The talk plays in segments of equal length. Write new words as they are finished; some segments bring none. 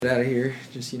out of here.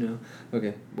 Just,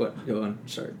 Okay, what? Go on.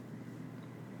 Start.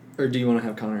 Or do you want to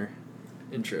have Connor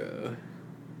intro?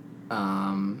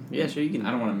 Yeah, sure, you can.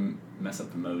 I don't want to mess up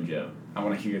the mojo. I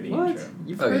want to hear the What? intro.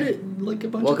 You've heard it like a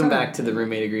bunch of Welcome times. back to the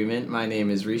Roommate Agreement. My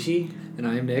name is Rishi. And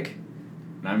I am Nick.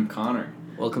 And I'm Connor,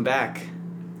 Welcome back.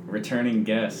 returning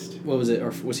guest. What was it?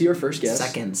 Was he our first guest?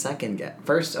 Second guest.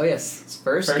 First, oh yes,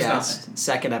 first guest, time.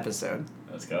 second episode.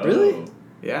 Let's go. Really?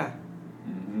 Yeah.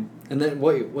 Mm-hmm. And then,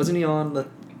 wait, wasn't he on the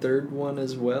third one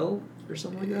as well? Or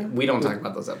something like that? We don't talk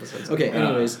about those episodes. Okay,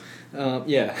 anyways.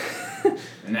 Yeah.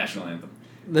 The national anthem.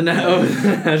 The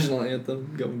national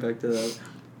anthem, going back to that.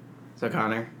 So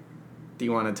Connor, do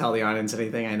you want to tell the audience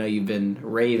anything? I know you've been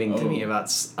raving to me Oh. about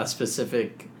a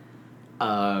specific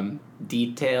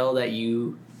detail that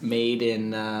you made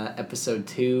in episode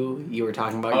 2. You were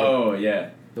talking about Oh,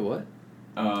 yeah. The what?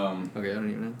 Um, Okay, I don't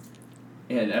even know.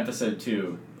 yeah, in episode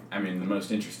 2, I mean, the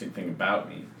most interesting thing about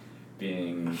me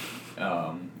being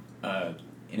an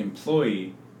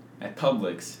employee at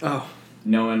Publix, Oh.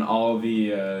 knowing all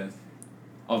the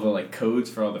like codes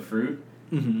for all the fruit.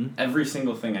 Mm-hmm. Every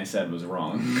single thing I said was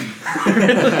wrong.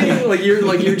 like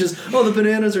you're just, the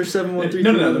bananas are 713.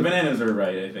 No, the bananas are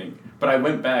right, I think. But I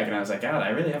went back and I was like, God, I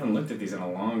really haven't looked at these in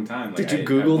a long time. Like, Did you I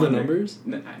Google the wonder- numbers?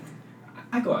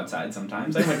 I go outside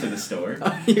sometimes. I went to the store.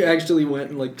 You actually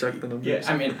went and checked the numbers? Yeah,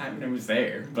 I mean, it was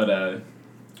there, but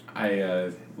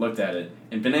I looked at it,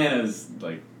 and bananas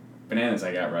I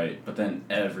got right, but then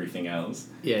everything else.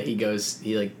 Yeah,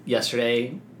 he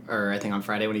yesterday, or I think on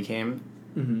Friday when he came,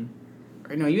 Mm-hmm.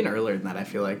 or no, even earlier than that, I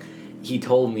feel like, he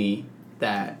told me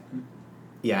that,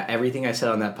 yeah, everything I said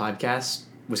on that podcast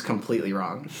was completely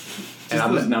wrong. Just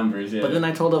those numbers, yeah. But then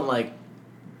I told him,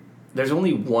 there's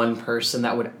only one person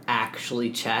that would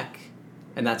actually check,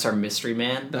 and that's our mystery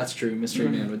man. That's true. Mystery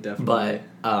Man would definitely.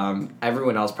 But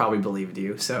everyone else probably believed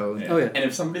you, so... Yeah. Oh, yeah. And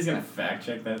if somebody's gonna fact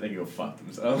check that, they can go fuck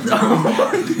themselves.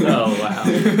 Oh,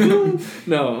 wow.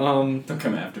 No, Don't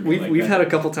come after me we've that. had a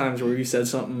couple times where we said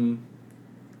something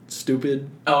stupid.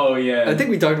 Oh, yeah. I think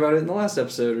we talked about it in the last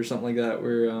episode or something like that,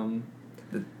 where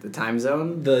The time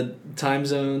zone? the time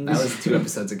zones. That was 2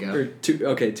 episodes ago. Or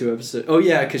 2 episodes. Oh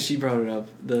yeah, because she brought it up.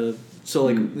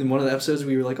 In one of the episodes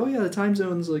we were like, oh yeah, the time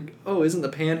zone's isn't the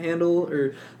Panhandle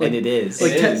or And it is.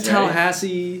 like It is, right?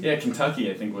 Tallahassee? Yeah, Kentucky,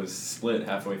 I think, was split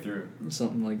halfway through.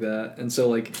 Something like that. And so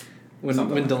when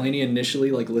Something like Delaney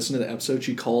initially listened to the episode,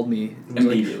 she called me and was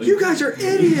Immediately. like, "You guys are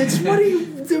idiots! What are you?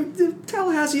 The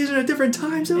Tallahassee isn't a different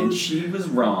time zone." And she was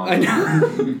wrong. I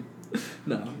know.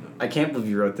 No. I can't believe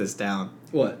you wrote this down.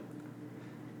 What?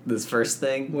 This first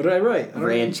thing. What did I write? I don't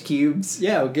Ranch cubes. know.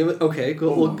 Yeah, we'll give it. Okay,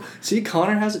 cool. Well, see,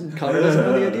 Connor doesn't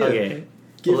know the idea. Okay.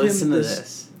 Give Listen him to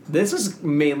this. This was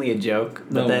mainly a joke,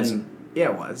 but No, it then... wasn't.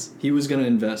 Yeah, it was. He was gonna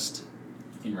invest.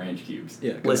 In range cubes.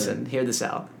 Yeah. go Listen, hear this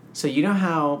out. So you know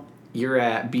how you're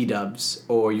at B-dubs,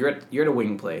 or you're at a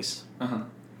wing place, Uh-huh.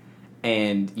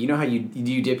 and you know how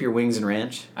you dip your wings in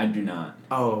ranch? I do not.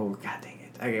 Oh, god dang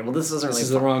it. Okay, well this doesn't ahead. really... This is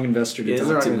the wrong investor to Yeah, this is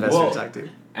the talk wrong to. investor Whoa. to talk to.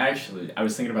 Actually, I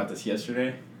was thinking about this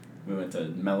yesterday. We went to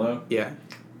Mello, Yeah.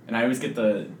 and I always get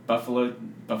the buffalo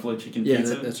chicken Yeah,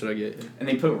 pizza, that's what I get. Yeah. and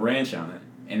they put ranch on it,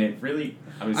 and it really...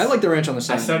 I like the ranch on the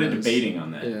side. I started of this. debating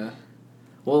on that. Yeah.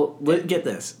 Well, get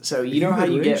this. So you You know how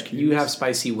got you ranch you cubes. have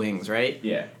spicy wings, right?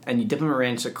 Yeah. And you dip them in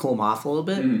ranch to cool them off a little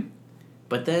bit. Mhm.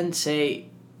 But then say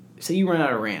you run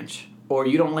out of ranch, or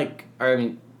you don't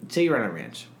say you run out of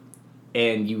ranch,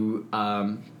 and you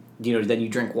then you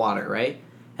drink water, right?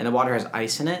 And the water has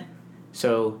ice in it.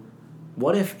 So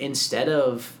what if instead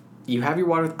of you have your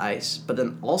water with ice, but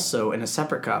then also in a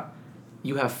separate cup,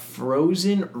 you have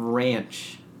frozen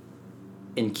ranch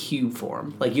in cube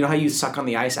form? Like, you know how you suck on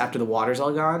the ice after the water's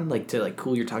all gone, to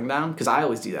cool your tongue down? Because I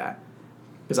always do that.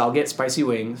 Because I'll get spicy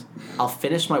wings, I'll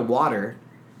finish my water,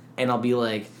 and I'll be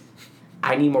like,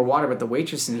 I need more water, but the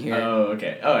waitress in here. Oh,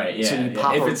 okay. All right, yeah. So you yeah.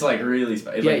 pop If a- it's really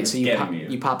spicy, yeah, it's so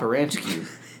getting you pop a ranch cube.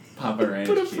 Pop a ranch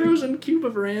Put a cube. frozen cube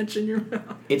of ranch in your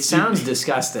mouth. It sounds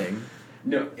disgusting.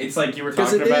 No, it's like you were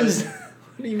Because talking it about is. it,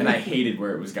 What do you and mean? I hated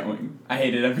where it was going. I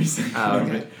hated every second Oh, of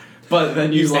okay. it. But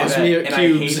then you You say lost that, me at and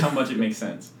cubes. I hate how much it makes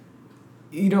sense.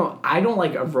 You know, I don't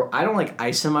like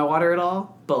ice in my water at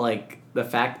all, but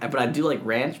I do like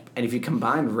ranch, and if you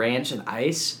combine ranch and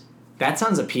ice, that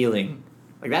sounds appealing.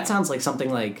 That sounds like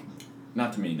something like...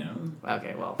 Not to me, no.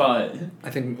 Okay, well... But I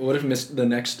think what if the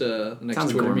next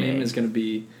Sounds Twitter gourmet. meme is gonna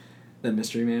be that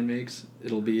Mystery Man makes?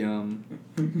 It'll be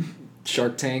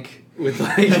Shark Tank with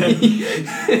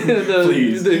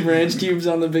Please. the ranch cubes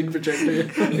on the big projector.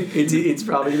 It's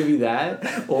probably gonna be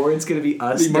that, or it's gonna be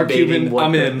us Mark debating Cuban, what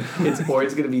I'm in. It's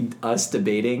gonna be us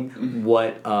debating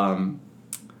what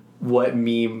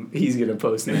meme he's gonna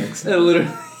post next. Literally.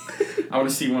 I want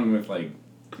to see one with like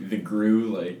the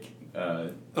Gru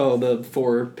Oh, the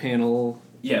 4-panel.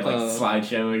 yeah, like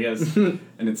slideshow, I guess. And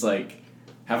it's like,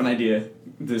 have an idea.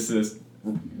 This is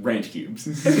ranch cubes.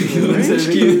 Ranch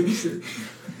cubes.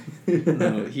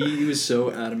 No, he was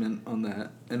so adamant on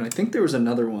that, and I think there was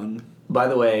another one. By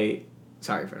the way,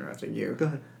 sorry for interrupting you. Go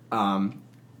ahead.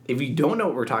 If you don't know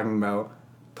what we're talking about,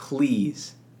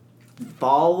 please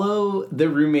follow the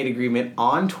Roommate Agreement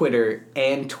on Twitter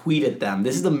and tweet at them.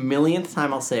 This is the millionth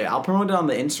time I'll say it. I'll promote it on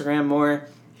the Instagram more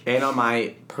and on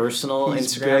my personal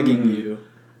He's Instagram. begging you.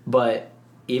 But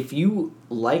if you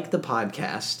like the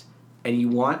podcast and you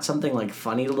want something like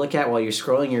funny to look at while you're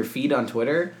scrolling your feed on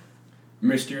Twitter,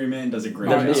 Mystery Man does a great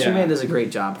the job. Mystery Man does a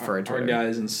great job for our Twitter. Our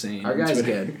guy's insane. Our on guy's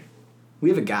Twitter. good. We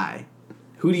have a guy.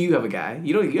 Who do you have a guy?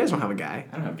 You guys don't have a guy.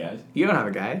 I don't have guys. You don't have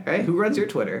a guy, right? Who runs your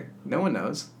Twitter? No one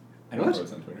knows. I don't What?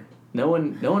 post on Twitter. No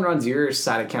one runs your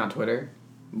side account Twitter.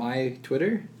 My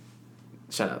Twitter?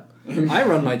 Shut up. I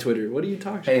run my Twitter. What are you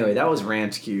talking about? Anyway, that was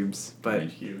Ranch Cubes, but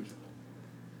Ranch cubes.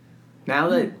 now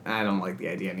that I don't like the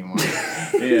idea anymore.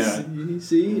 Yeah. You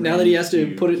see? Now that he has to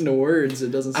Cubes. put it into words,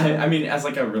 it doesn't sound... I mean, as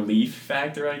like a relief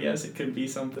factor, I guess it could be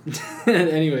something.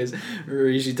 Anyways,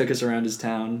 Rishi took us around his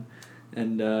town,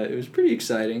 and it was pretty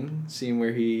exciting seeing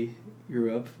where he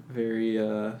grew up. Very,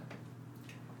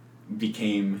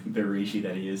 Became the Rishi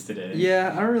that he is today.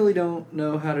 Yeah, I don't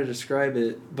know how to describe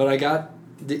it, but I got...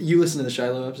 You listened to the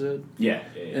Shiloh episode? Yeah.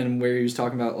 And where he was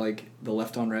talking about, like, the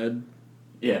Left on Red?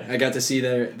 Yeah. I got to see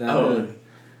that.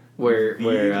 where The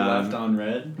left on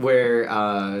red. where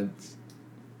at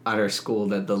our school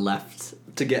that the left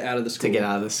To get out of the school. to get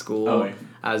out of the school. Oh, wait.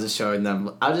 I was just showing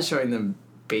them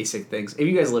basic things. If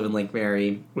you guys live in Lake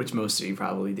Mary, which most of you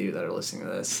probably do that are listening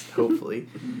to this, hopefully,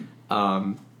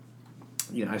 I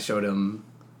showed them,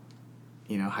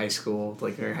 high school,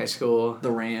 Lake Mary High School.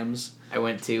 The Rams. I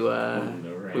went to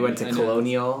right. we went to I know.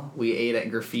 Colonial. We ate at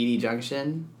Graffiti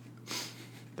Junction.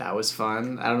 That was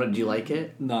fun. I don't know. Did you like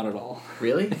it? Not at all.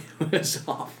 Really? It was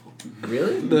awful.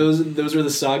 Really? Those were the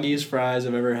soggiest fries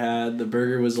I've ever had. The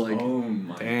burger was like Oh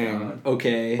my Dang. god.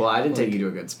 okay. Well, I didn't Like, take you to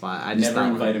a good spot. I just Never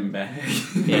thought invite him back.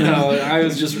 No, I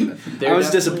was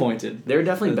definitely- disappointed. there were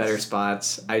definitely That's- better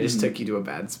spots. I just Mhm. took you to a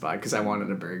bad spot because I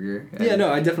wanted a burger. Yeah,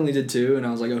 no, I definitely did too, and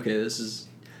I was like, okay, this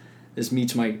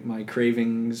meets my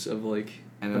cravings of like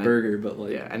And a then burger, but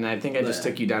like Yeah, and I think I just bleh.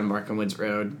 took you down Markham Woods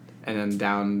Road and then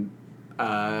down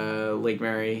Lake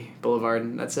Mary Boulevard.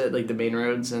 And that's it, like the main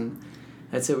roads, and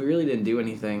that's it. We really didn't do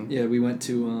anything. yeah, we went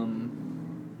to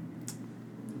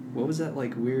what was that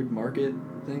like weird market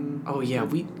thing? Oh yeah,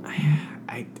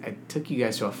 I took you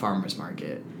guys to a farmer's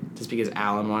market just because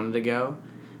Alan wanted to go.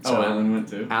 So Alan went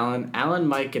too. Alan,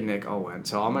 Mike, and Nick all went.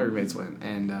 So all my roommates went,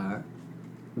 and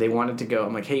they wanted to go.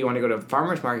 I'm like, hey, you want to go to a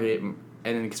farmer's market? And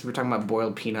then because we were talking about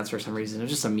boiled peanuts for some reason, it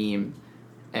was just a meme.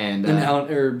 And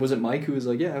Alan, or was it Mike who was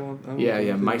like, yeah, I want yeah.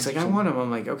 food Mike's or like, I something. want them.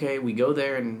 I'm like, okay. We go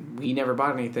there, and we never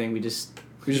bought anything. We just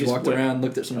walked went. around,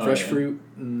 looked at some Oh, fresh yeah. fruit,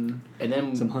 and And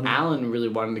then Some honey. Alan really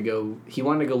wanted to go. He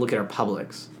wanted to go look at our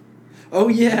Publix. oh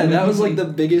yeah, that was like the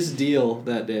biggest deal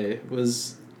that day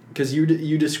was because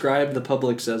you described the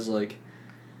Publix as like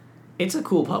It's a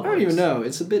cool Publix. I don't even know,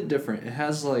 it's a bit different. It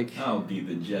has like I'll be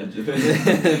the judge of it.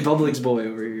 Publix boy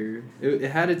over here.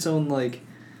 It had its own like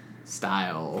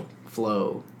Style,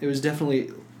 flow. it was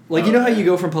definitely like you know how you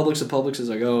go from Publix to Publix is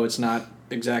like oh it's not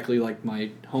exactly like my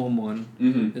home one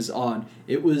Mm-hmm. is odd.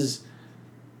 It was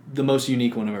the most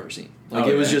unique one I've ever seen. Like Oh,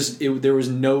 it was yeah. just there was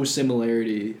no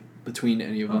similarity between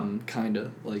any of them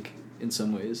kinda like in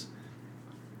some ways.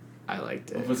 I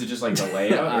liked it. Was it just like the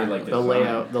layout or like the The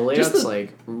layout. The Just layout's the-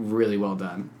 like really well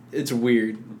done. It's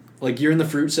weird. Like you're in the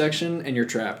fruit section and you're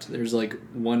trapped. There's like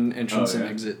one entrance Oh, yeah.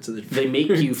 and exit to the. They make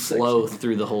fruit you flow section.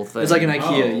 through the whole thing. It's like an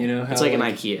IKEA, Oh. you know. How, It's like an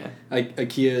IKEA.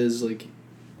 IKEA is like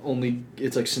only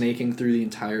it's like snaking through the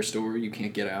entire store. You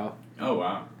can't get out. Oh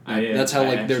wow. That's how I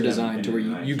like they're actually designed haven't to where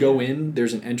been in you an go IKEA. in.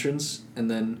 There's an entrance and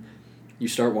then you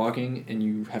start walking and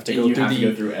you have to And go you through have the to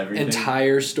go through everything.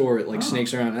 entire store. It like Oh.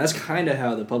 snakes around. And that's kind of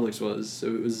how the Publix was. So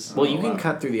it was. Well, Oh, you can wow.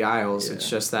 cut through the aisles. It's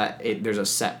Yeah. just that there's a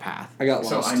set path. I got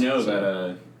So lost. I know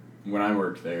that when I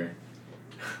worked there,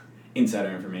 insider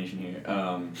information here,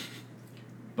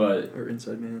 but Or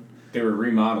Inside Man. they were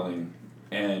remodeling,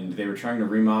 and they were trying to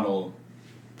remodel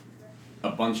a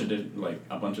bunch of the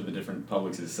different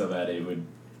Publixes so that it would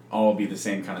all be the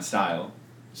same kind of style,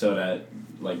 so that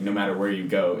like no matter where you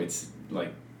go, it's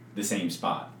like the same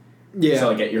spot. Yeah. So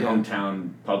like at your yeah.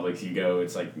 hometown Publix, you go,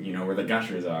 it's like you know where the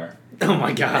Gushers are. Oh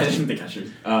my god. The Gushers.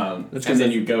 That's 'cause And then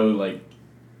that's- you go like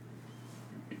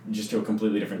just to a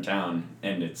completely different town,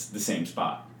 and it's the same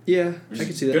spot. Yeah, Which I is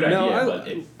can see that. good No, idea,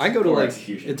 but I go to poor like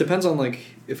execution. it depends on like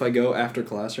if I go after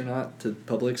class or not to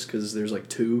Publix because there's like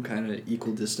two kind of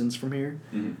equal distance from here,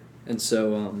 Mhm. and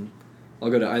so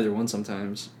I'll go to either one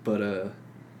sometimes. But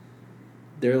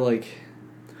they're like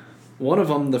one of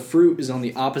them. The fruit is on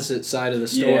the opposite side of the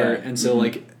store, Yeah. and so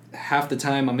like half the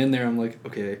time I'm in there, I'm like,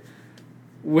 okay,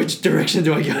 which direction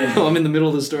do I go? Yeah. I'm in the middle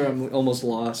of the store. I'm almost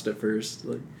lost at first,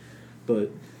 like,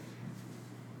 but.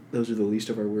 Those are the least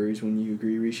of our worries. When you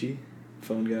agree, Rishi,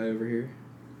 phone guy over here.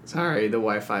 Sorry, the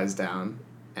Wi-Fi's down,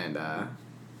 and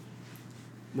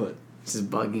What? this is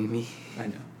bugging me. I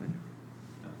know.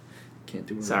 Can't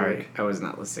do it. Sorry, I was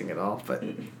not listening at all, but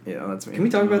that's me. Can we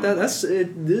talk about that? This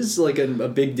is like a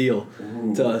big deal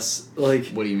to us. Like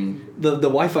What do you mean? the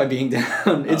Wi-Fi being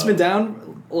down. It's been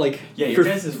down like Yeah, your for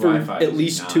guys' Wi-Fi at is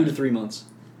least not. 2 to 3 months.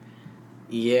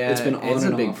 Yeah, It's been on it's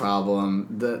and a big off. problem.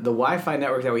 The Wi-Fi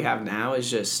network that we have now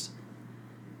is just,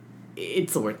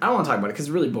 it's the worst. I don't want to talk about it because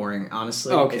it's really boring.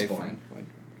 Honestly, Okay, it's boring. fine.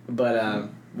 But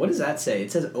what does that say?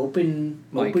 It says open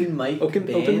mic. Open mic. What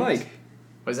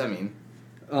does that mean?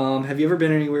 Have you ever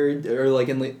been anywhere or like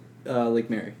in Lake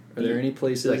Mary? Are there any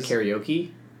places Like karaoke?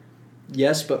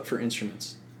 Yes, but for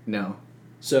instruments. No.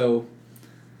 So,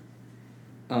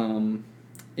 in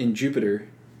Jupiter.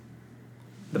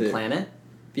 The planet?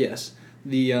 Yes.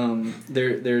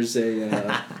 There's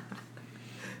a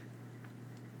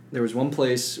there was one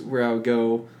place where I would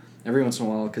go every once in a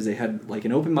while because they had like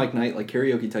an open mic night, like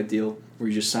karaoke type deal, where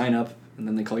you just sign up and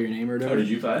then they call your name or whatever. Oh, did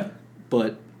you play?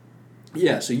 But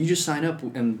yeah, so you just sign up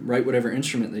and write whatever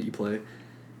instrument that you play,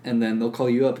 and then they'll call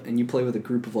you up and you play with a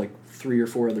group of like 3 or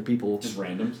 4 other people. Just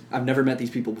randoms? I've never met these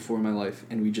people before in my life,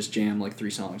 and we just jam like 3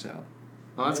 songs out.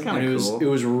 Oh, that's And kind of cool. it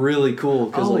was really cool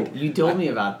because like you told me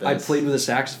about this. I played with a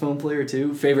saxophone player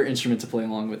too. Favorite instrument to play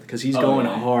along with because he's Oh, going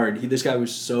yeah. hard. This guy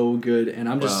was so good, and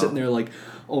I'm just Wow. sitting there like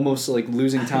almost like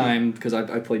losing time because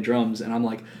I play drums, and I'm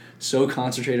like so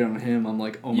concentrated on him. I'm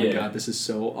like, oh my Yeah. god, this is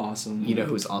so awesome. You know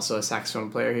who's also a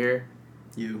saxophone player here?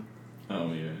 You.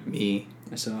 Oh, yeah. Me.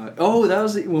 I saw it. Oh, that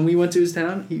was when we went to his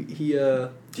town. He Did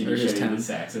or you show his you town. the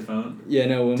saxophone? Yeah,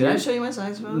 no. When Did we, I show you my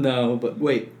saxophone? No, but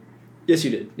wait. Yes,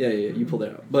 you did. Yeah, you pulled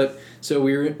it out. But so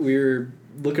we were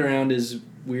looking around his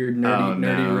weird nerdy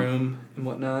no. room and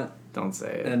whatnot, Don't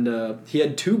say it. and he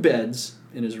had 2 beds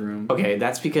in his room. Okay,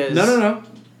 that's because... No.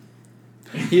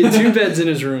 He had 2 beds in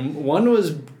his room. One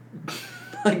was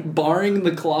like barring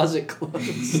the closet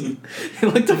clothes. It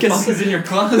looked like What is in your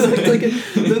closet? It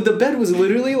looked like the bed was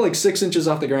literally like 6 inches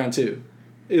off the ground too.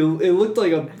 It looked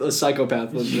like a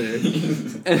psychopath was there.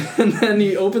 and then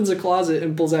he opens a closet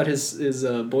and pulls out his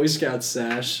Boy Scout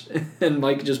sash, and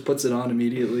Mike just puts it on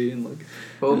immediately and like.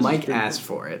 Well, this is Mike pretty asked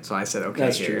cool. for it, so I said, okay,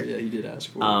 That's here. true. Yeah, he did ask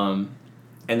for it.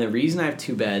 And the reason I have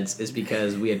 2 beds is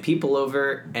because we had people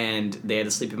over and they had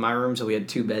to sleep in my room, so we had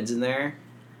 2 beds in there.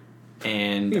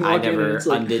 And You I walk in and never it's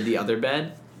like- undid the other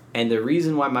bed. And the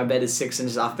reason why my bed is 6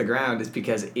 inches off the ground is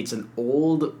because it's an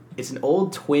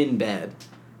old twin bed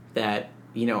that,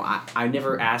 I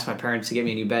never asked my parents to get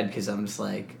me a new bed because I'm just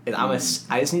like, I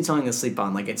just need something to sleep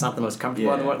on. Like, it's not the most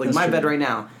comfortable in the Yeah, world. Like, that's my true. bed right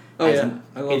now, Oh, has- yeah.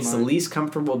 I love it's the mine. least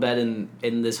comfortable bed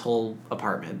in this whole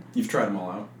apartment. You've tried them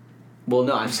all out. Well,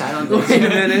 no, I've sat on Wait a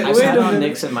minute, I've wait sat a on minute.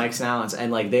 Nick's and Mike's now,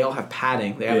 and like they all have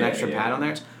padding. They have an Yeah, extra yeah, pad on yeah.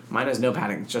 theirs. Mine has no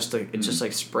padding. It's just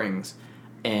like springs,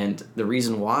 and the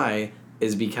reason why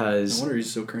is No because wonder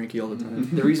he's so cranky all the time.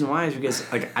 the reason why is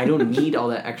because like I don't need all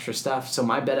that extra stuff. So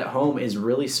my bed at home is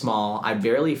really small. I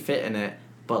barely fit in it,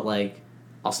 but like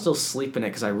I'll still sleep in it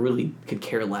because I really could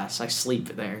care less. I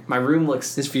sleep there. My room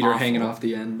looks His feet are awful. hanging off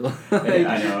the end. Yeah,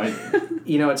 I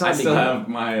know. It's not I a big still deal. have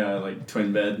my like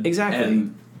twin bed. Exactly.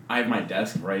 And I have my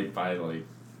desk right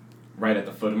at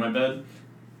the foot of my bed,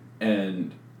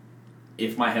 and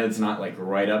if my head's not like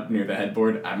right up near the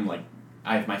headboard, I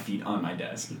have my feet on my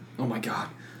desk. Oh my god.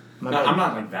 My No, bed- I'm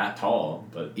not like that tall,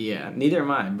 but Yeah, neither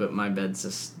am I, but my bed's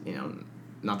just,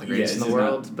 not the greatest Yeah, in it's the just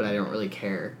world, but I don't really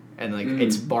care. And like Mm.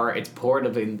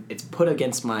 it's put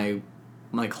against my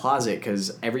closet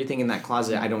cuz everything in that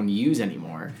closet I don't use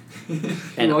anymore.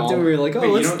 And you walked in and we were like, oh, Wait,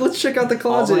 you let's don't- let's check out the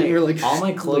closet. And we were like, all my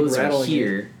like, clothes are rattling it.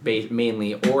 here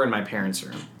mainly or in my parents'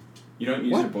 room. you don't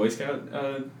use What? your Boy Scout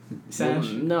sash.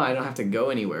 Well, no, I don't have to go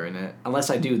anywhere in it. Unless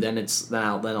I do, then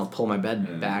I'll pull my bed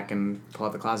Yeah. back and pull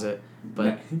out the closet.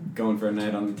 But Going for a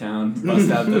night on the town,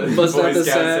 bust out the Bust Boy out the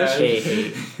Scout sash. hey,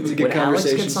 It's a good when Alex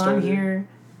conversation gets on starter. here,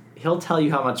 he'll tell you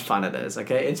how much fun it is.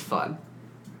 Okay, it's fun.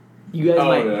 You guys Oh,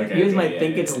 might okay, might yeah,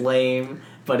 think yeah, it's yeah. lame,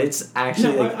 but it's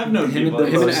actually No, like I've known Him, people.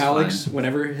 him and most Alex, fun.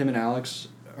 whenever him and Alex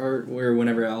are, or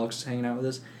whenever Alex is hanging out with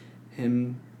us,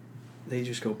 him they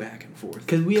just go back and forth.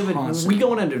 Because we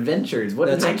go on adventures. What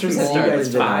That's adventures all do you I guys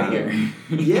do. fire?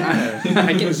 Yeah,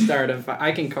 I can start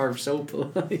I can carve soap.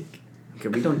 Like, Okay,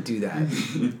 we don't do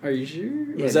that. are you sure?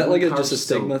 Yeah, Was that they like carve just a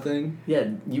stigma soap. thing? Yeah,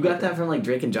 you got that from like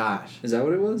Drake and Josh. Is that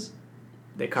what it was?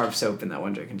 They carved soap in that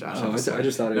one Drake and Josh. Oh, episode. I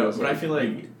just thought it No, was. but I feel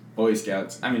like Boy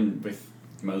Scouts. I mean, with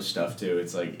most stuff too,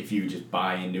 it's like if you just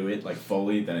buy into it like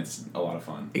fully, then it's a lot of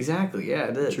fun. Exactly. Yeah,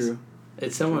 it is. True.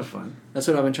 It's so much fun. That's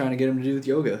what I've been trying to get him to do with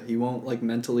yoga. He won't like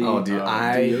mentally. Oh, dude, do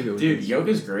I- yoga with Dude, us.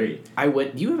 yoga's great. I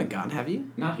went. You haven't gone, have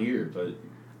you? Not here,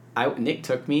 but Nick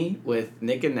took me with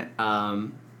Nick and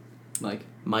Like,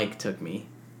 Mike took me,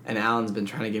 and Alan's been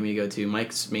trying to get me to go too.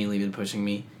 Mike's mainly been pushing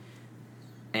me,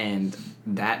 and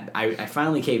that I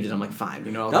finally caved it. I'm like, fine,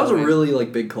 you know. I'll that was go a in. really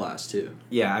like big class too.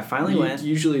 Yeah, I finally went,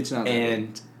 Usually it's not. That big.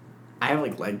 and I have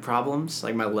like leg problems.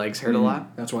 Like my legs hurt a Mhm.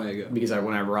 lot That's why I go. because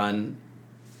when I run,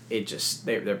 it just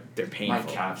they're painful. my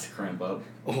calves cramp up.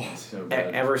 Oh. It's so E-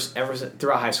 bad. Ever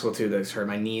throughout high school too, those hurt.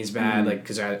 My knees bad, Mhm. like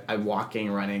because I'm walking,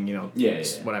 running, you know, Yeah,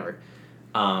 just yeah. whatever.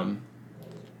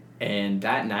 And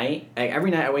that night, like,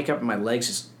 every night I wake up and my legs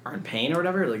just are in pain or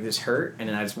whatever, like this hurt, and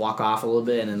then I just walk off a little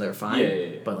bit and then they're fine. Yeah.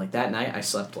 But like that night, I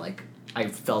slept like I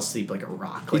fell asleep like a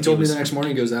rock. He Like, told it me was- the next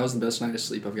morning. He goes, "That was the best night of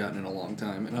sleep I've gotten in a long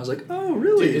time." And I was like, "Oh,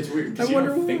 really?" Dude, it's weird I because you wonder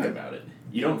don't think why. about it.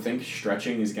 You don't think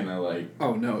stretching is gonna like.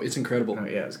 Oh no, it's incredible. Oh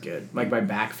yeah, it was good. Like my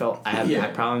back felt. I have Yeah.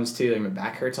 back problems too. Like my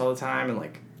back hurts all the time, and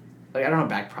like I don't have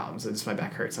back problems. It's just my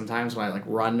back hurts sometimes when I like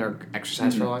run or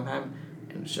exercise for a long time,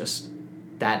 and it's just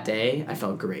that day I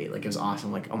felt great. Like it was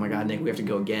awesome. Like oh my god, Nick, we have to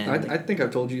go again. I Like, think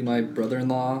I've told you my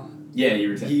brother-in-law. Yeah, you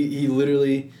were saying. He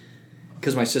literally,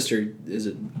 because my sister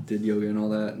did yoga and all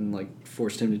that, and like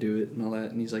forced him to do it and all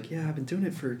that, and he's like, "Yeah, I've been doing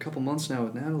it for a couple months now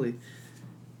with Natalie,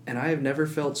 and I have never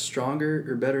felt stronger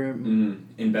or better."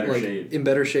 In better like, shape. in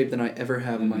better shape than I ever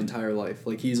have in my Mhm. entire life.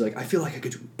 Like he's like, I feel like I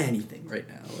could do anything right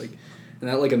now. Like, and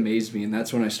that like amazed me, and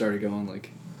that's when I started going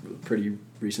like, pretty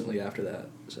recently after that.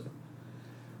 So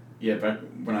Yeah, back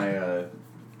when I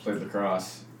played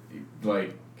lacrosse,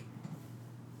 like,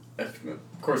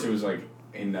 of course it was like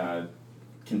in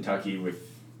Kentucky with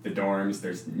the dorms.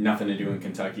 There's nothing to do in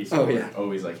Kentucky, so Oh, yeah. we're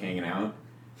always like hanging out.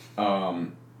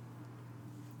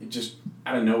 It just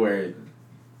out of nowhere,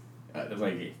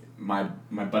 like my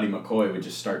buddy McCoy would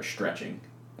just start stretching.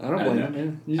 I don't I don't blame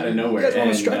him. Yeah. out of nowhere, You guys want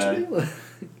and, to stretch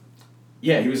me?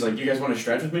 Yeah, he was like, "You guys want to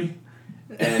stretch with me?"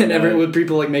 And with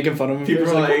people like making fun of him. People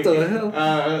People were like, like, "What the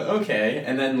hell?" okay.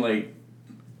 And then, like,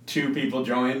 2 people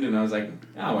joined, and I was like,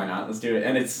 oh, why not? Let's do it.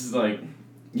 And it's, like,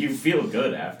 you feel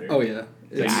good after. Oh yeah. Like,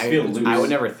 It's- you feel loose. I would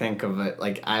never think of it.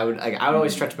 Like I would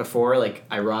always stretch before like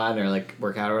I run or like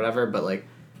work out or whatever. But like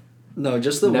No,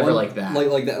 just the Never one, like that.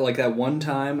 like that one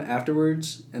time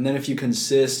afterwards, and then if you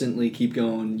consistently keep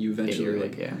going, you eventually you're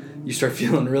like like yeah. you start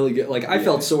feeling really good. Like I Yeah.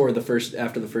 felt sore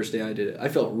after the first day I did it. I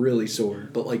felt really sore,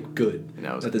 but like good And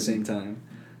that was at the same time.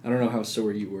 I don't know how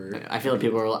sore you were. I feel like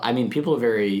people are. I mean, people are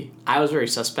very. I was very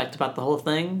suspect about the whole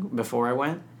thing before I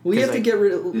went. Well, you 'Cause, have like, to get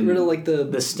rid of like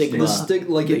the stigma.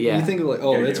 like Yeah. you think of like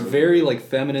oh Yeah, it's yeah. very like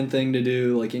feminine thing to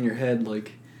do like in your head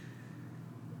like.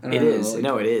 I don't It know, is. like-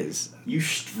 No, it is. You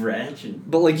stretch and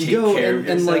But like you take go care of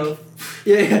and like yourself.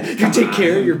 yeah you Come take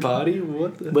care on. of your body.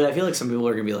 What the? But I feel like some people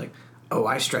are gonna be like, "Oh,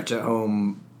 I stretch at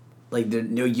home, like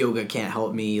no yoga can't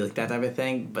help me, like that type of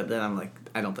thing." But then I'm like,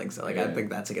 I don't think so. Like I Yeah.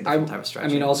 think that's like a different type of I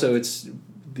stretching. mean, also it's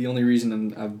the only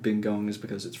reason I've been going is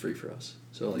because it's free for us.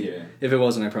 So like, Yeah. if it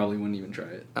wasn't, I probably wouldn't even try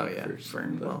it. oh yeah, first. for,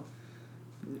 But, well,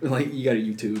 like you got to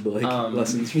YouTube like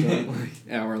lessons from like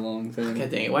hour long thing. God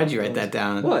dang it! Why'd you write that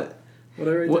down? What? What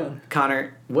did I write down?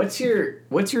 Connor? What's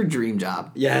your dream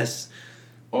job? Yes.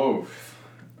 Oh.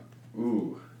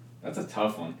 Ooh. That's a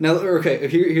tough one. Now, okay.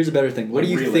 Here's a better thing. What Like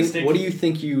do you think? realistic? What do you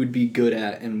think you would be good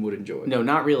at and would enjoy? No,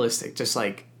 not realistic. Just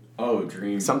like Oh,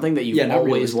 dream. something that you've Yeah, not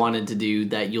always realistic. wanted to do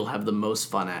that you'll have the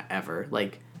most fun at ever.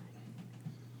 Like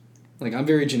Like I'm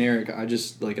very generic. I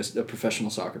just like a professional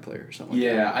soccer player or something. Like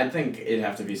Yeah, I think it'd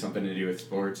have to be something to do with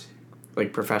sports.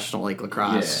 professional, like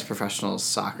lacrosse, Yeah. professional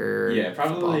soccer. Yeah,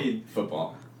 probably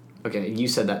football. Okay, you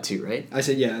said that too, right? that.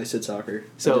 I said soccer.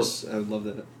 So- I would love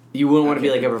that. You wouldn't want to be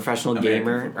Okay. like a professional American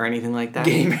gamer football. or anything like that.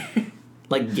 Gamer.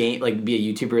 Like be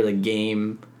a YouTuber, like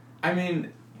game. I mean,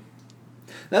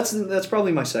 That's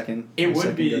probably my second. it my would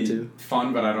second be go-to.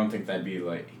 fun, but I don't think that'd be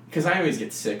like... Because I always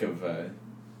get sick of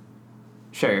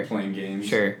Sure, playing games.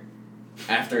 sure.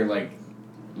 After, like,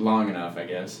 long enough, I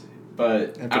guess. But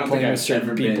After I don't think playing with I've certain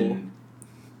ever people. been,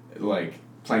 like,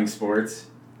 playing sports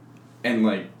and,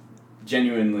 like,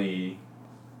 genuinely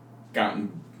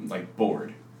gotten, like,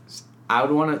 bored. I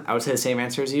would say the same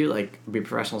answer as you, like be a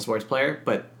professional sports player,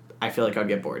 but I feel like I'd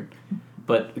get bored.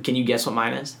 But can you guess what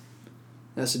mine is?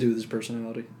 It has to do with his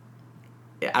personality.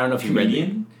 I don't know if you read it.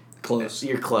 Comedian? Close.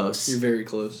 You're close. You're very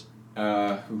close.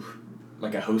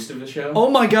 Like a host of the show?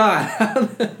 Oh my god!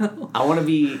 I want to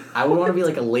be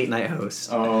like a late night host.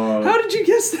 Oh. How did you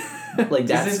guess that? Like This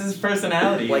that's is his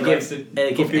personality. like He likes if- to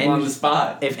like put if people on Eng- the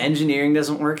spot. if engineering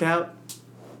doesn't work out,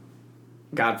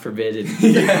 God forbid it.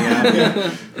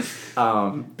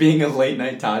 Yeah. Being a late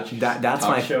night That's talk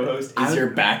my show host I is would- your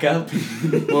backup.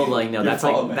 Well, like no, Your that's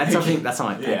like fallback. that's something. That's not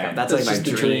my backup. Yeah, that's that's like just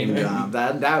my the dream dream. job.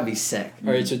 That would be sick.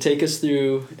 All right, so take us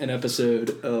through an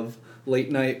episode of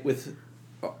Late Night with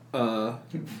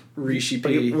Rishi But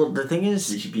P. well, the thing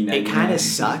is, Rishi P. it 99. kind of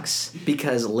sucks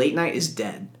because late night is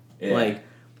dead. Yeah. Like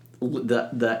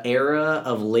the era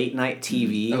of late night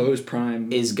TV Oh, it was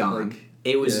Prime. is gone. Like,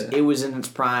 It was yeah. it was in its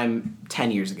prime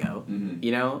 10 years ago. Mhm.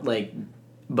 You know, like,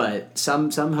 but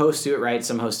some hosts do it right,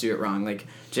 some hosts do it wrong. Like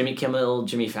Jimmy Kimmel,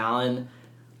 Jimmy Fallon,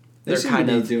 they they're seem kind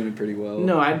to be of doing it pretty well.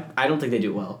 no. I don't think they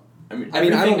do well. I mean, I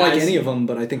mean, I don't like any see, of them,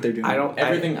 but I think they're doing. I don't.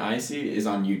 Everything I see is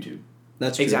on YouTube.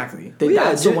 That's true. Exactly. Well, yeah,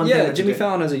 That's the one thing. yeah. that Jimmy they do.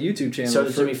 Fallon has a YouTube channel. So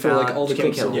does for, Jimmy for like Fallon, all the Jimmy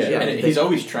clips. Kimmel, Yeah, yeah, and they- he's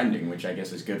always trending, which I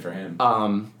guess is good for him.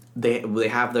 They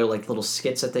have their like little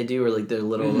skits that they do, or like their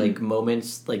little Mhm. like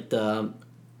moments, like the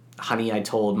honey I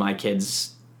told my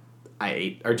kids I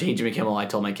ate, or hey Jimmy Kimmel I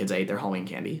told my kids I ate their Halloween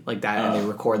candy, like that, and they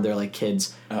record their like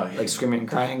kids Oh, yeah. like screaming and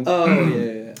crying. Oh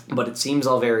yeah. But it seems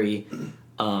all very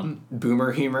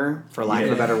boomer humor, for lack of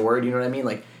a Yeah. better word. You know what I mean?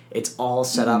 Like it's all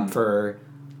set up Mhm. for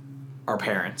our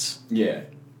parents. Yeah.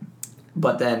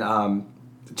 But then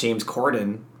James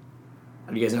Corden,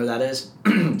 do you guys know who that is?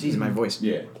 Jeez, my voice.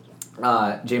 Yeah.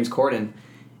 James Corden,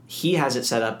 he has it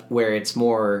set up where it's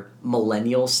more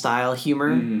millennial style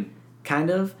humor, Mhm. kind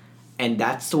of. And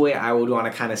that's the way I would want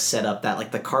to kind of set up that,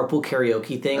 like the carpool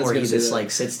karaoke thing I was where he gonna say just that.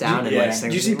 like sits down and Yeah. like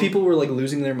sings. Did you see people were like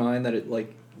losing their mind that it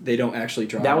like they don't actually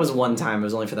try? That was one time. It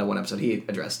was only for that one episode. He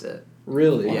addressed it.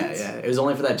 really. Yeah, yeah. It was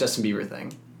only for that Justin Bieber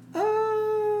thing.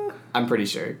 Uh, I'm pretty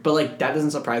sure. But like that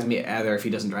doesn't surprise me either if he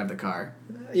doesn't drive the car.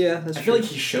 yeah, that's I feel true.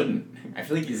 like he shouldn't. I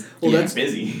feel like he's Well, that's-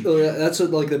 busy. Well, that's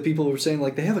what like the people were saying.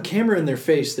 Like they have a camera in their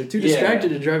face. They're too Yeah. distracted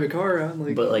to drive a car around.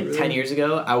 Like, But like really? 10 years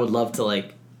ago, I would love to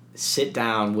like sit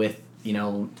down with, you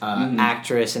know, Mhm.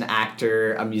 actress, an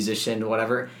actor, a musician,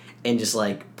 whatever, and just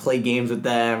like play games with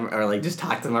them or like just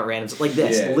talk to them about random stuff. Like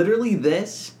this. Yeah. Literally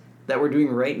this that we're doing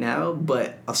right now,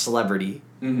 but a celebrity.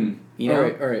 Mm-hmm. You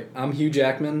know? All right. I'm Hugh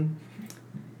Jackman.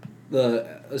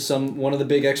 One of the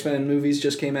big X-Men movies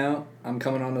just came out. I'm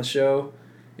coming on the show.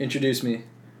 Introduce me.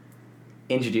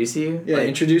 Introduce you? Yeah, Like,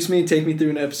 introduce me. Take me through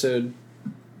an episode.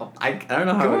 I don't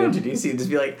know how Come I would on. introduce you. Just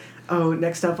be like, oh,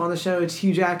 next up on the show, it's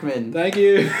Hugh Jackman. Thank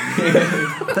you. You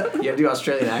have to do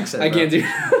Australian accent. I bro. can't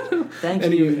do. Thank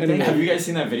Any- you. any- Thank Have you. you guys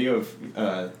seen that video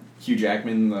of Hugh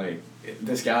Jackman? Like,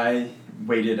 this guy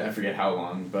waited, I forget how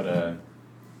long, but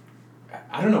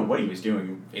I don't know what he was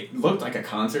doing. It looked like a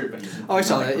concert, but he's Oh, I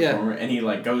saw not a that, yeah. performer. And he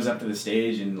like goes up to the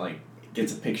stage and like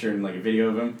gets a picture and like a video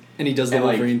of him. And he does the And,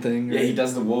 like, Wolverine thing. Yeah, right? he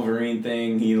does the Wolverine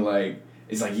thing. He like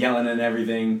is like yelling and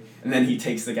everything, and then he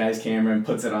takes the guy's camera and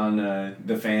puts it on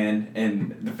the fan,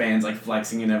 and the fan's like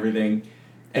flexing and everything,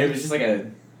 and it was just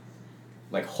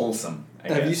like wholesome.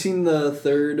 Have you seen the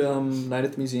third Night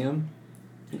at the Museum?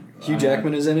 Hugh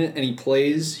Jackman is in it, and he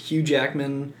plays Hugh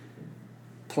Jackman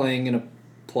playing in a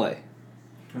play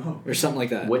Oh. or something like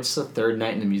that. What's the third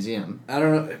night in the museum? I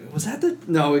don't know. Was that the?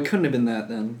 No, it couldn't have been that.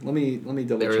 Then let me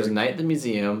double There check. was Night at the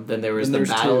Museum, then there was Then the there's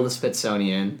Battle two. of the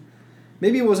Smithsonian.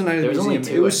 Maybe it wasn't Night at the There was only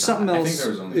Museum. two, It was I something thought. I else. think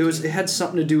there was only It had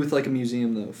something to do with like a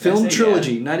museum though. I Film say,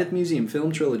 trilogy. yeah. Night at the Museum.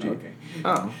 Film trilogy. Okay.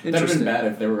 Oh. That'd have been Interesting. bad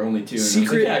if there were only two. And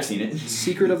Secret- I was like, yeah, I've seen it.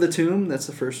 Secret of the Tomb. That's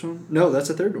the first one. No, that's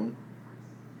the third one.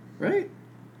 Right,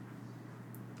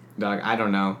 Dog, I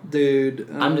don't know. dude.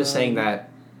 I'm just saying that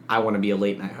I want to be a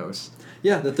late night host.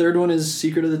 Yeah, the third one is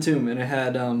Secret of the Tomb, and it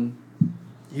had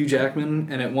Hugh Jackman,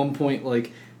 and at one point,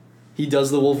 like, he does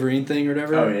the Wolverine thing or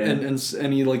whatever, Oh, yeah.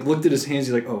 and he like looked at his hands,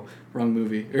 he's like, oh, wrong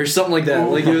movie or something like that.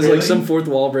 Oh, Like it was really? like some fourth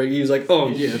wall break. He was like, oh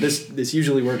yeah, this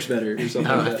usually works better or something.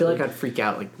 I don't know. like I that. feel like I'd freak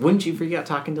out. Like, wouldn't you freak out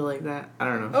talking to like that? I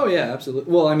don't know. Oh yeah,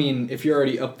 absolutely. Well, I mean, if you're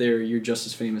already up there, you're just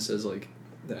as famous as like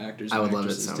the actors. I and would love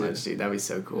it actresses, so too. much, dude. That'd be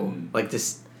so cool. Mm. Like,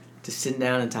 just sitting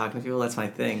down and talking to people, that's my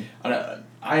thing.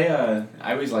 I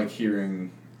always like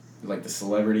hearing like the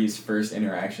celebrities' first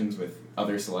interactions with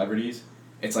other celebrities.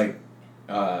 It's like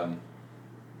I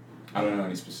don't know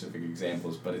any specific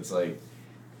examples, but it's like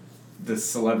the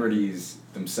celebrities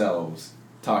themselves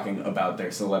talking about their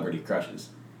celebrity crushes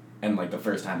and like the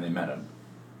first time they met them.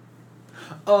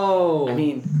 Oh, I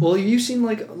mean- well, you've seen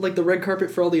like the red carpet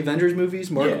for all the Avengers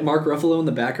movies. Yeah. Mark Ruffalo in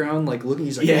the background, like looking.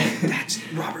 He's like, Yeah. that's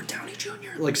Robert Downey Jr.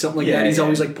 Like something like Yeah, that. He's yeah.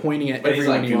 always like pointing at But he's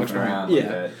everyone like he walks goofing by. around Yeah, like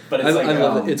that. But it's I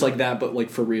love like it. It's like that, but like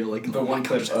for real. Like the oh my one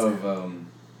clip gosh, that's- of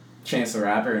Chance the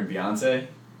Rapper and Beyonce,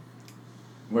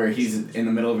 where he's in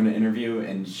the middle of an interview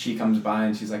and she comes by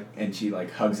and she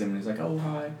like hugs him and he's like, oh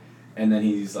hi, and then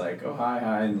he's like, oh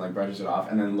hi and like brushes it off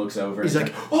and then looks over. He's and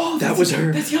like, oh, that was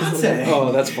her. That's Beyonce.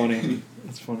 Oh, that's funny.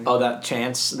 That's funny. Oh, that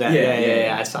chance. That Yeah,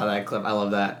 yeah. I saw that clip. I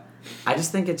love that. I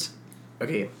just think it's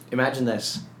okay. Imagine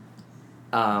this.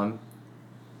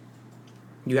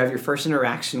 You have your first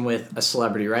interaction with a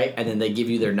celebrity, right? And then they give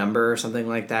you their number or something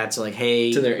like that. So like,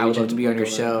 hey, To their I would love agent to be on your or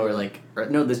show, or whatever. like,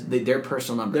 no, their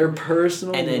personal number. Their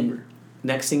personal and then number.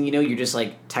 next thing you know, you're just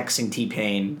like texting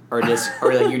T-Pain or just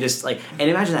or like you're just like, and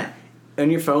imagine that on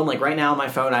your phone. Like right now on my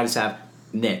phone, I just have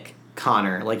Nick,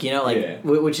 Connor, like Yeah.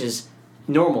 which is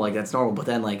normal. Like that's normal. But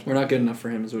then like, We're not good enough for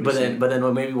him, is what but he's then saying. but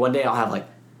then maybe one day I'll have like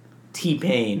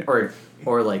T-Pain or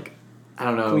like I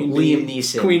don't know, Queen Liam Bee.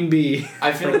 Neeson. Queen Bee.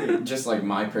 I feel like just like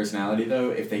my personality though,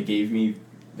 if they gave me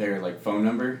their like phone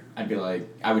number, I'd be like,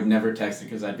 I would never text it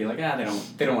because I'd be like,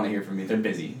 they don't want to hear from me. They're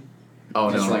busy. Oh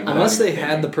Just no. like- Unless they Without had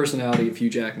the thinking. personality of Hugh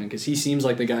Jackman, because he seems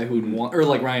like the guy who would want, or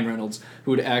like Ryan Reynolds,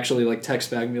 who would actually like text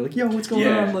back and be like, "Yo, what's going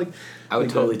Yeah. on?" Like, I would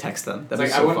like totally that. text them. It's That'd like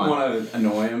be I so wouldn't fun. want to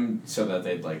annoy them so that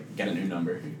they'd like get a new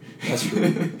number. That's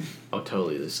true. Oh,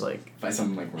 totally. Just like, By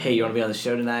some like. hey, you want to be on the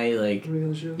show tonight? Like, Are we on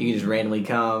the show? you can just randomly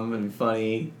come and be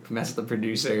funny, mess with the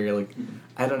producer. Like,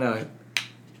 I don't know.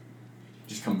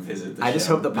 Just come visit. The I just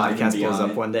show, hope the not even podcast be pulls on up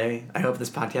it. one day. I hope this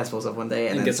podcast pulls up one day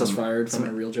and and then gets us some, fired from some,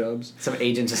 our real jobs. some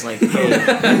agent just like,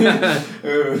 hey,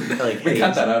 Ooh. like, We hey,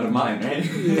 cut that out of mine, right?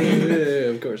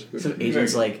 Yeah, of course. some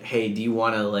agent's like, hey, do you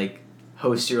want to like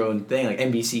host your own thing? Like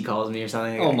NBC calls me or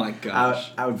something. Oh my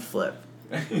gosh. I would flip.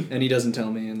 And he doesn't tell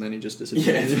me, and then he just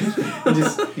Yeah. disappears.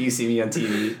 Just you see me on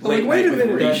TV. I'm like, wait a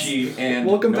minute. Rishi and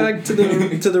Welcome nope. back to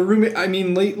the roommate. I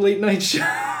mean, late night show.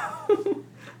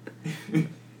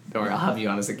 Don't worry, I'll have you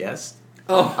on as a guest.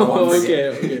 I Oh, won't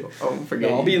okay, forget. okay. I won't forget.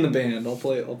 No, I'll you. be in the band. I'll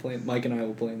play. Mike and I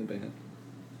will play in the band.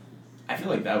 I feel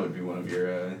like that would be one of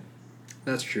your.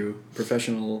 That's true.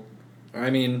 Professional. I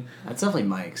mean, That's definitely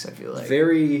Mike's. I feel like.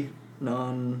 very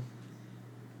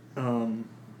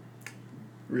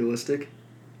realistic,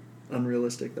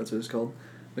 unrealistic. That's what it's called,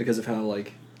 because of how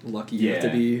like lucky you have to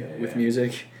Yeah, be yeah, with yeah.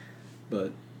 music.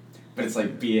 But But it's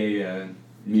like be a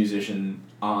musician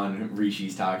on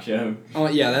Rishi's talk show. oh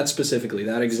yeah, that's specifically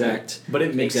that exact. But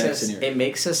it makes exact us scenario. it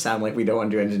makes us sound like we don't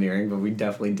want to do engineering, but we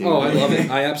definitely do. Oh, I love it.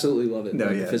 I absolutely love it. No,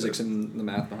 Like, yeah, the physics and the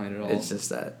math behind it all. It's just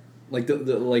that. like the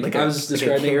like I I was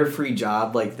describing. a carefree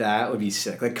job like that would be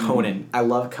sick. Like Conan. I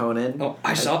love Conan. Oh,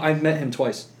 I met him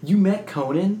twice. You met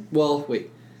Conan? Well,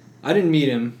 wait, I didn't meet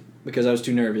him because I was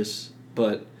too nervous.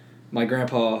 But my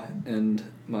grandpa and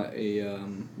my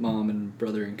mom and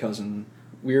brother and cousin,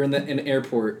 we were in an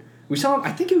airport. We saw him.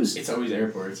 I think it was. It's always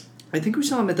airports. I think we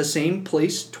saw him at the same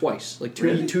place twice, like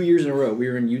Really? 2 years in a row. We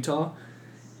were in Utah.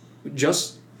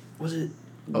 Just was it?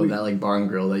 Oh, we- that like bar and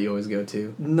grill that you always go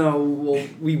to. No, well,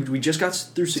 we just got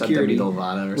through security. Santa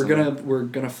Lovato or We're something. we're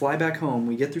gonna fly back home.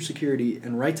 We get through security,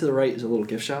 and right to the right is a little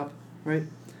gift shop, right?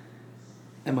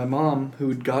 And my mom, who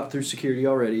had got through security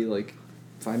already, like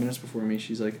 5 minutes before me,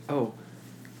 she's like, "Oh,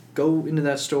 go into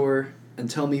that store and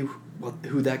tell me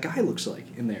who that guy looks like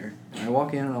in there." And I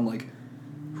walk in and I'm like,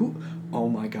 "Who? Oh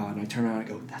my god!" And I turn around and I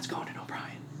go, "That's Conan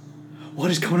O'Brien. What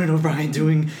is Conan O'Brien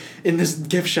doing in this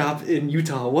gift shop in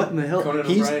Utah? What in the hell?" Conan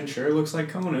He's- O'Brien sure looks like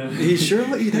Conan. He sure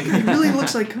that guy really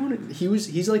looks like Conan.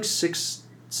 He's like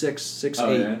 6'8".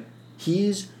 Oh, yeah?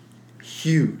 He's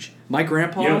huge. My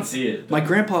grandpa You don't see it. My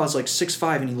grandpa is like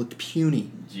 6'5" and he looked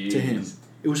puny to him. Jeez.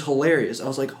 It was hilarious. I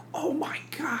was like, "Oh my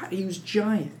god, he was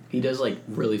giant." He does like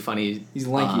really funny He's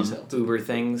lanky as hell. Uber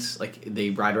things. Like they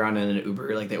ride around in an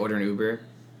Uber, like they order an Uber,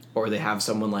 or they have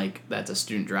someone like that's a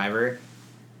student driver.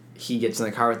 He gets in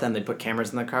the car with them. They put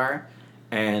cameras in the car,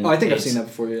 and Oh, I think I've it's- seen that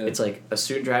before. Yeah. It's like a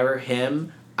student driver,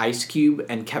 him, Ice Cube,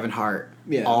 and Kevin Hart,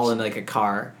 Yeah, all I've in like a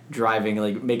car driving,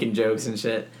 like making jokes and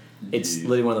shit. It's Jeez.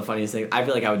 literally one of the funniest things. I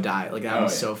feel like I would die. Like that Oh,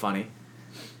 was yeah. so funny.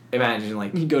 Imagine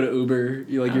like you go to Uber.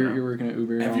 You're I don't know. you're working at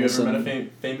Uber. and Have all you of a ever met a sudden-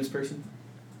 famous person?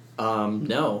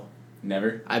 no,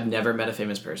 Never. I've never met a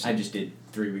famous person. I just did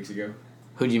 3 weeks ago.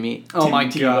 Who'd you meet? Oh my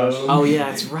Tebow. gosh. Oh yeah,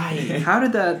 that's right. How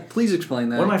did that? Please explain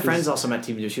that. One of my 'cause friends also met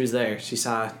Tim Tebow. She was there. She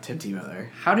saw Tim Tebow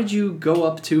there. How did you go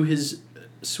up to his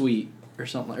suite or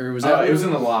something? Or was that? It was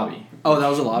in the lobby. Oh, that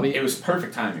was a lobby. It was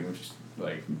perfect timing, which is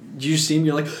like. Did you see him?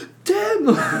 You're like, "Damn!"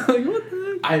 Like, what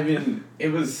the heck? I mean,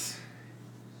 it was.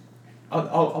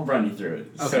 I'll run you through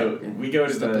it. Okay. So we go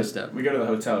to Step by step. the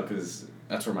hotel because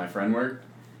that's where my friend worked,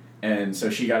 and so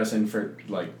she got us in for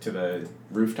like to the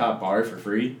rooftop bar for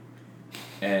free,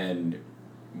 and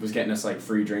was getting us like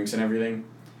free drinks and everything,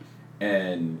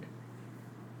 and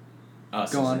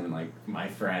us Go as on. in, like my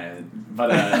friend,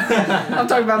 but I'm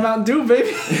talking about Mountain Dew,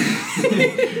 baby.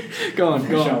 Go on.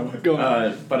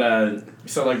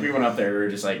 So like we went up there, we were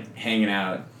just like hanging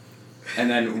out, and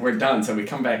then we're done. So we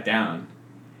come back down,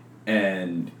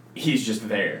 and he's just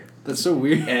there, That's so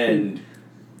weird. and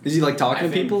Is he like talking I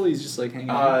to think- people? He's just like hanging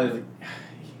out.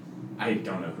 I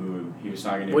don't know who he was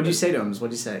talking to. What'd you but, say to him?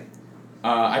 What'd you say?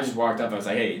 I just walked up. I was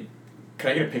like, "Hey,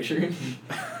 could I get a picture?"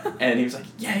 And he was like,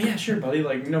 "Yeah, sure, buddy.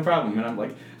 Like, no problem." And I'm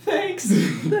like, "Thanks."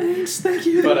 Thanks, thank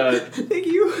you. But Thank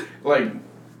you. like,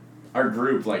 our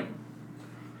group, like,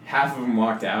 half of them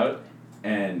walked out,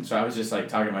 and so I was just like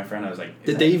talking to my friend. I was like,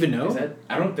 Did they even know? Is that?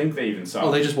 I don't think they even saw.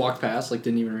 Oh, they it. just walked past, like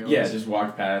didn't even realize. Yeah, just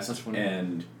walked past. That's funny.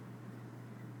 And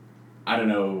I don't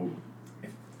know.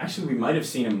 Actually, we might have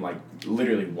seen him like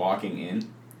literally walking in,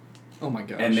 Oh my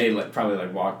gosh. and they like probably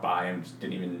like walked by and just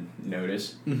didn't even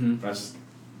notice. Mm-hmm. But I was just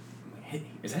like, "Hey,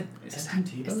 is that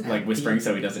Tebow?" is that Like whispering D-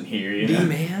 so he doesn't hear you. D know?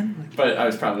 man. Like, But I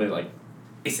was probably like,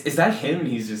 "Is that him?" And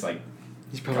he's just like,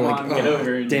 he's probably "Come like, on, get "Oh,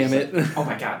 over." And damn just it. like, oh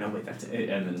my god, no wait, that's it.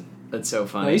 And then That's so No,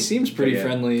 funny. he seems pretty Yeah.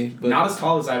 friendly, but not as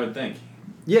tall as I would think.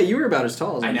 yeah, you were about as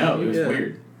tall as I him. know it was Yeah.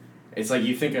 weird. It's like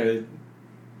you think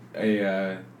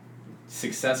a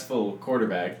successful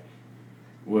quarterback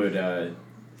would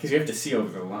because you have to see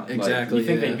over the line. Exactly, Like, you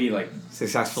think yeah. they'd be like,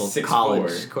 Successful 6'4".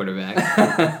 college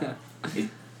quarterback. is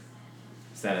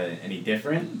that any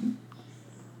different?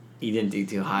 He didn't do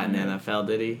too hot in the NFL,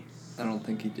 did he? I don't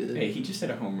think he did. Hey, he just hit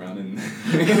a home run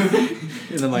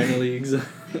In the minor leagues.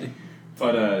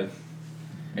 But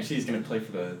actually, he's gonna play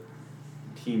for the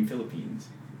Team Philippines.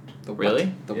 The what?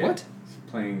 Really? The Yeah. what?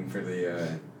 He's playing for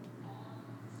the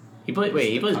He plays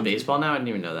country. baseball now? I didn't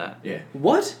even know that. yeah.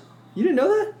 What? You didn't know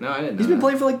that? No, I didn't know He's been that.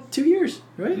 playing for like 2 years,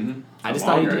 right? Mm-hmm. I just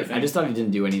thought he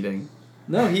didn't do anything.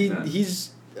 No, No.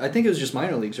 he's. I think it was just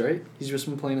minor leagues, right? He's just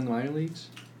been playing in the minor leagues.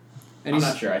 And I'm he's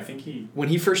not sure. I think he. when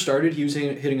he first started, he was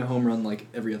hitting a home run like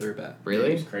every other at bat.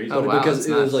 Really? It's crazy. Oh, But wow. because that's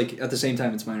it was nuts. like at the same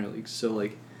time it's minor leagues, so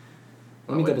like.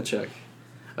 Let me Oh, wait. double check.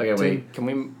 Okay, wait. Can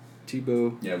we...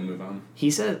 Tebow. Yeah, we'll move on.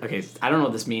 He said... Okay, I don't know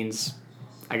what this means.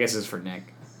 I guess it's for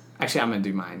Nick. Actually, I'm going to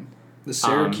do mine. The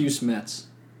Syracuse Mets.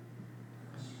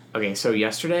 Okay, so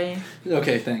yesterday...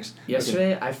 Okay, thanks.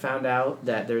 Yesterday, I found out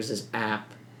that there's this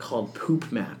app called Poop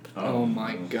Map. Okay. Oh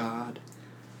my god.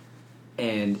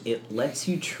 And it lets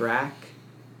you track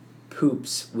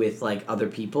poops with, like, other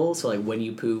people. So, like, when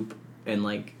you poop and,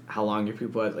 like, how long your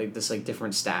poop was. Like, this, like,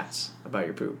 different stats about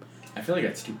your poop. I feel like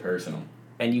that's too personal.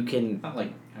 And you can... Not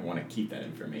like I want to keep that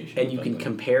information. And you but, can like,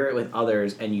 compare it with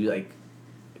others and you, like,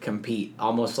 compete.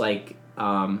 Almost like...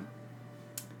 I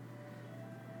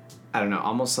don't know.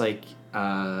 Almost like...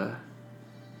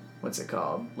 what's it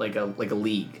called? Like a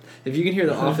league. If you can hear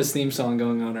the Office theme song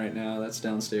going on right now, that's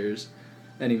downstairs.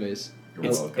 Anyways, You're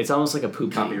It's, welcome. it's almost like a poop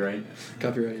league. Copyright.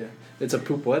 copyright. Yeah, it's a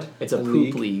poop what? It's a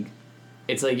poop league.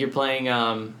 It's like you're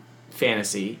playing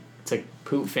fantasy. It's like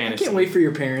poop I fantasy. can't wait for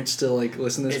your parents to like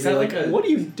listen to this Is and be that like, like a- "What are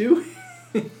you doing?"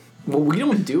 Well, we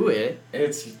don't do it.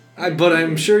 It's. But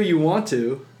I'm sure you want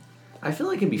to. I feel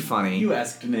like it'd be funny. You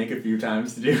asked Nick a few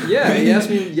times to do. Yeah, he asked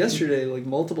me yesterday like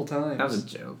multiple times. That was a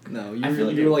joke. No, I feel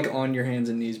like you were it- like on your hands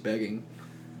and knees begging.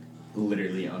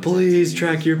 Literally on. Please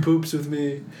track your poops with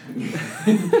me.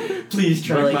 Please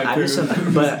track But, like, my I poop.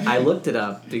 just, but I looked it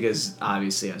up because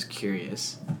obviously I was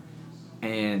curious,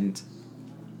 and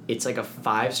it's like a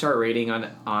 5-star rating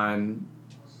on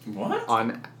What?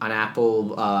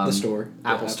 Apple The store. The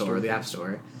Apple App Store, Store. the App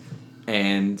Store,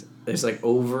 and there's like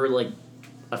over like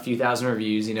a few thousand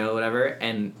reviews, you know, whatever,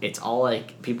 and it's all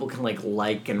like people can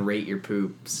like and rate your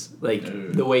poops like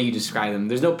Dude. the way you describe them.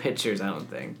 There's no pictures, I don't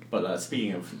think. But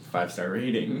speaking of 5-star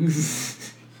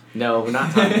ratings, No, we're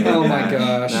not talking about Oh my that.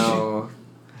 gosh. No,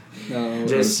 No.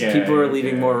 just Okay, people are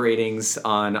leaving okay. more ratings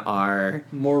on our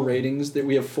More ratings that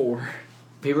we have 4.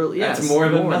 people. Yes, That's more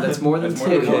than That's more than that's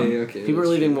more two. than one. Okay. People are that's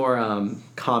leaving true. more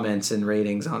comments and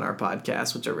ratings on our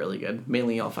podcast, which are really good.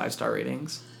 Mainly all 5-star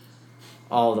ratings.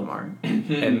 All of them are.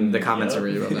 And the comments are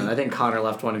really well done. I think Connor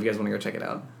left one if you guys want to go check it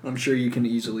out. I'm sure you can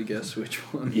easily guess which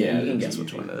one. Yeah, you can that's guess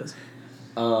which easy. one it is.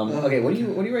 Okay, what do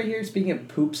you write here? Speaking of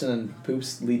poops and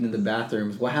poops leading to the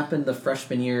bathrooms, what happened the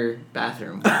freshman year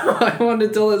bathroom? I wanted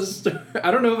to tell this story.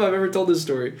 I don't know if I've ever told this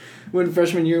story. When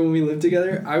freshman year, when we lived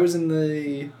together, I was in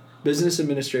the business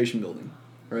administration building,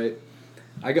 right?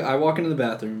 I walk into the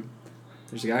bathroom.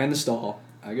 There's a guy in the stall.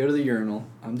 I go to the urinal.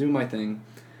 I'm doing my thing.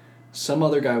 Some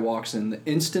other guy walks in. The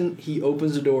instant he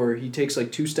opens the door, he takes like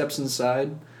 2 steps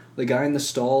inside. The guy in the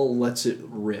stall lets it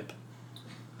rip.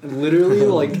 And literally,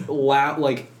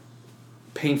 like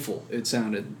painful it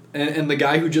sounded. And the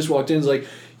guy who just walked in is like,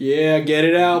 yeah, get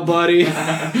it out, buddy.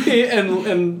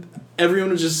 and everyone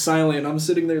was just silent, and I'm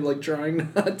sitting there, like,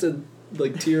 trying not to,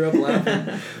 like, tear up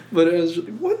laughing. But I was just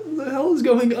like, what the hell is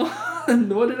going on?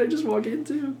 What did I just walk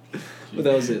into? But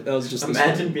that was it. That was just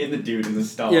imagine being the dude in the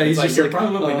stall. Yeah, it's he's like just you're like,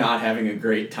 probably not having a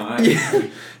great time. Yeah.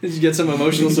 Did you get some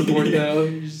emotional support, though?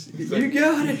 like, You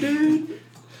got it, dude.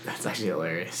 That's actually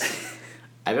hilarious.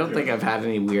 I don't think I've had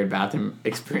any weird bathroom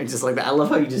experiences like that. I love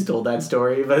how you just told that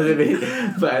story, but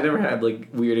I never had like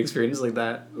weird experiences like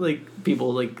that. Like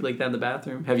people like that in the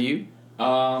bathroom. Have you?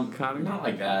 Connor? Not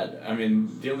like that. I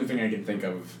mean, the only thing I can think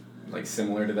of like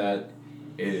similar to that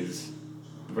is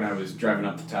when I was driving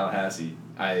up to Tallahassee.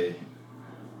 I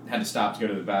had to stop to go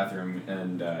to the bathroom,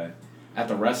 and at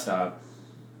the rest stop,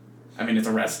 I mean, it's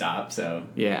a rest stop, so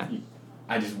Yeah.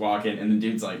 I just walk in, and the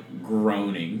dude's like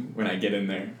groaning when I get in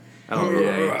there. Oh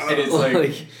yeah. And it's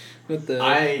like what the?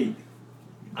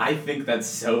 I think that's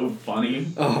so funny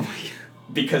Oh my god.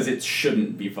 because it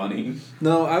shouldn't be funny.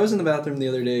 No, I was in the bathroom the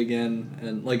other day again,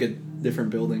 and like a different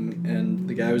building, and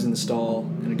the guy was in the stall,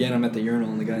 and again I'm at the urinal,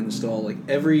 and the guy in the stall, like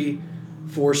every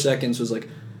 4 seconds was like,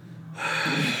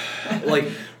 like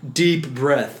deep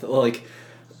breath, like.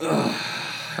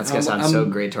 That's gonna sound so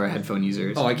great to our headphone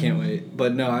users. Oh, I can't wait!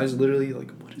 But no, I was literally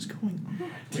like, what is going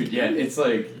on? Dude, yeah, it's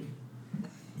like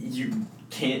you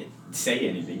can't say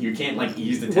anything. You can't like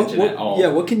ease the tension at all. Yeah,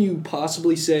 what can you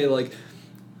possibly say? Like,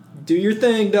 do your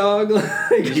thing, dog.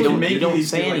 Like, You don't maybe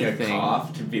say do, like, anything. A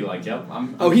cough to be like, yep,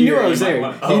 I'm. oh, he knew here. I was You might there.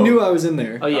 wanna- He knew I was in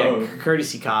there. Oh yeah, Oh.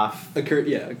 courtesy cough. A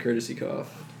courtesy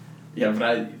cough. Yeah, but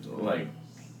I like.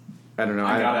 I don't know.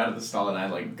 I got out of the stall and I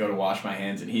like go to wash my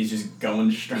hands and he's just going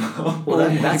strong. Well,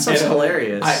 that sounds And,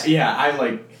 hilarious.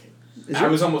 I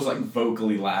was almost like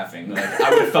vocally laughing. Like I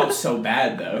would have felt so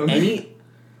bad though.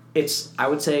 I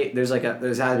would say there's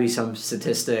had to be some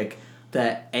statistic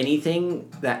that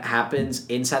anything that happens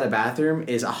inside a bathroom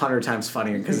is 100 times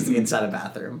funnier because it's inside a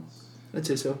bathroom. I'd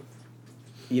say so.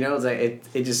 You know, it's like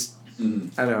it just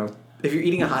I don't know. If you're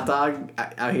eating a hot dog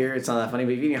out here, it's not that funny.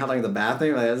 But if you're eating a hot dog in the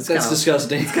bathroom, like, That's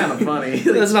disgusting. It's kind of funny.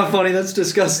 That's not funny. That's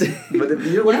disgusting. But if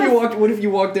you're What if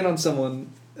you walked in on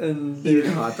someone and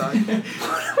eating a hot dog?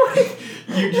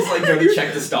 You just like go to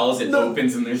check the stalls, it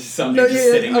opens and there's somebody No, just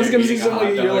yeah, sitting I was there gonna say eating a hot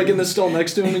something. dog. You're like in the stall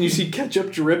next to him, and you see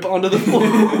ketchup drip onto the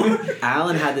floor.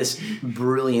 Alan had this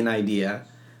brilliant idea.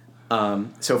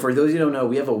 So for those who don't know,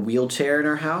 we have a wheelchair in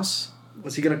our house.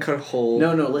 Was he gonna cut a hole?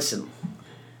 No, listen.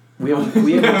 We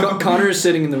have Connor is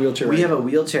sitting in the wheelchair. we right have a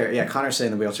wheelchair. Yeah, Connor's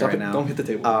sitting in the wheelchair right now. Don't hit the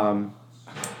table.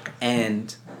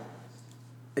 And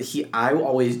I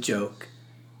always joke,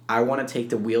 I want to take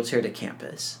the wheelchair to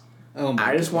campus. Oh my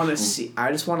I just gosh. want to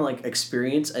I just want to like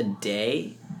experience a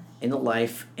day in the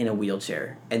life in a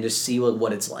wheelchair and just see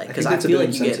what it's like. Because I that's a feel bit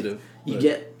like insensitive, you but-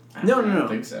 get I no. don't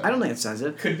think so. I don't think it's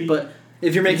sensitive. Could be. But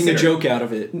If you're making a Consider- joke out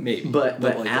of it, maybe. But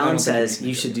like, I Alan don't says think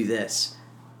you should do this.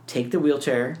 Take the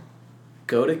wheelchair,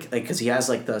 go to because he has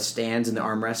like the stands and the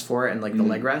armrest for it and like the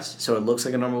leg rest, so it looks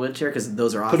like a normal wheelchair because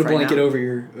those are off. Put a right blanket now. over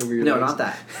your. No, legs. not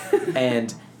that.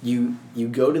 And you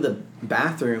go to the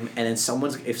bathroom and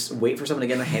then wait for someone to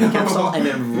get in the handicap stall and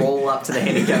then roll up to the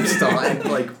handicap stall and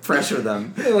like pressure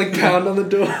them. Like pound on the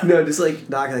door. No, just like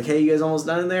knock like, hey, you guys almost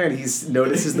done in there? And he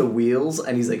notices the wheels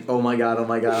and he's like, oh my god,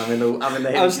 I'm in the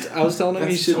I was telling him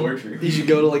That's torture. he should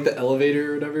go to like the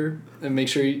elevator or whatever and make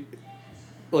sure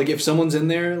like if someone's in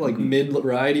there like mid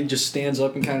ride, he just stands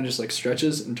up and kind of just like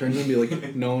stretches and turns and be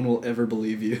like, no one will ever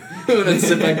believe you, and then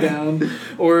sit back down.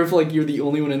 Or if like you're the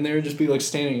only one in there, just be like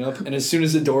standing up, and as soon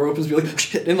as the door opens, be like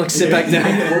shit, and like sit back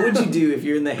down. What would you do if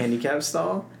you're in the handicap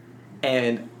stall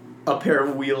and a pair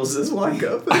of wheels just walk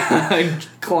up? I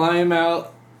climb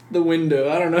out the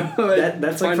window. I don't know.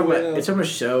 That's like Find a way out. it's from a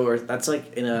show or that's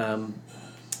like in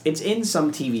it's in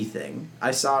some TV thing. I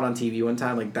saw it on TV one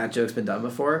time. Like that joke's been done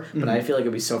before, but I feel like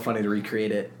it'd be so funny to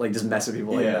recreate it. Like just mess with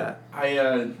people like that.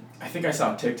 I think I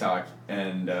saw TikTok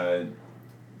and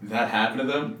that happened to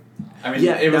them. I mean,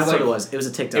 Yeah, it was that's like what it was. It was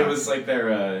a TikTok. it was like their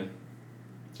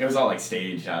it was all like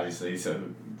staged, obviously. So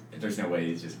there's no way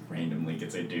he just randomly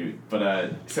gets a dude.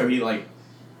 But so he like,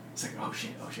 it's like oh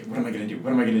shit, what am I gonna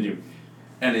do?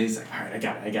 And he's like, all right, I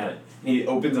got it. And he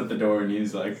opens up the door and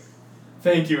he's like,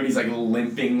 thank you, and he's like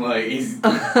limping, like he's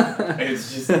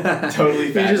it's just totally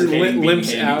He just fabricating being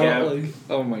limps out. handicapped. Like,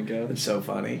 oh my god. It's so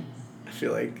funny. I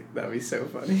feel like that'd be so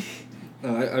funny.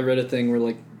 I read a thing where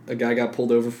like a guy got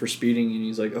pulled over for speeding and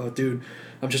he's like, oh dude,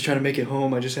 I'm just trying to make it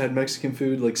home, I just had Mexican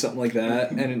food, like something like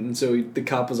that. And so the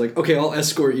cop was like, okay, I'll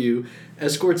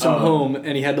escorts him home,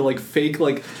 and he had to like fake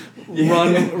like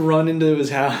run into his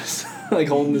house. like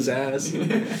holding his ass.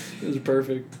 It was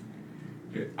perfect.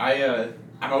 I'm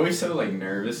always so like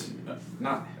nervous.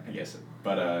 Not I guess,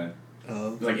 but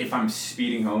like if I'm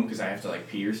speeding home because I have to like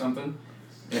pee or something.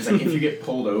 And it's like if you get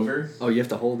pulled over. Oh, you have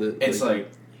to hold it. It's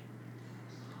like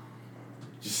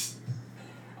just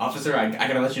officer. I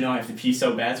gotta let you know I have to pee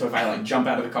so bad. So if I like jump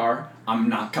out of the car, I'm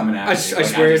not coming out. I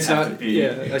swear it's have to not. pee.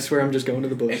 Yeah, I swear I'm just going to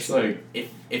the bush. It's like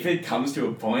if it comes to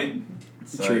a point.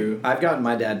 It's True. I've gotten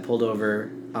my dad pulled over.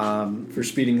 For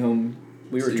speeding home.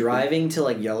 We were driving to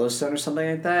like Yellowstone or something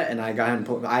like that, and I got him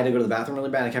pulled. I had to go to the bathroom really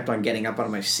bad. I kept on getting up out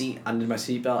of my seat, undid my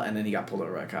seatbelt, and then he got pulled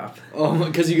over by a cop. Oh,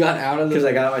 because you got out of the. Because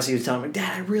I got out of my seat, he was telling me,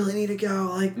 "Dad, I really need to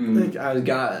go." Like I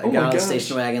got out of the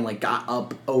station wagon, like got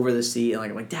up over the seat, and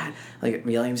like I'm like, "Dad," like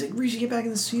yelling. He's like, "Reese, get back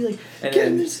in the seat!" Like,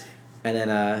 and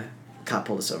then cop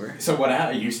pulled us over. So what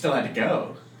happened? You still had to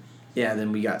go. Yeah,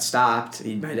 then we got stopped.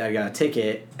 My dad got a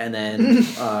ticket, and then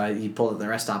he pulled at the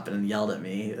rest stop and yelled at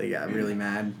me. Like, got really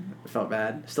mad. I felt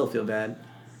bad. Still feel bad.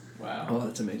 Wow. Oh,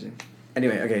 that's amazing.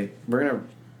 Anyway, okay, we're gonna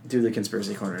do the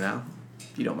conspiracy corner now,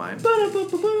 if you don't mind.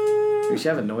 We should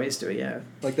have a noise to it, yeah.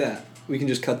 Like that. We can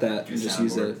just cut that and just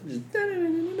use it.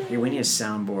 Hey, we need a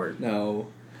soundboard. No.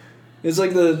 It's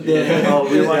like the Yeah. Oh,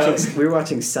 we were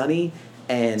watching Sunny,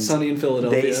 and Sunny in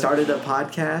Philadelphia. they started a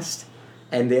podcast,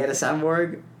 and they had a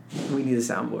soundboard. We need a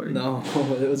soundboard. No,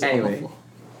 it was Anyway.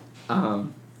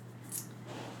 awful.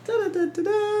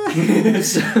 Da-da-da-da-da.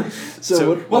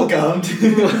 So welcome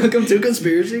welcome to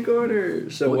Conspiracy Corner.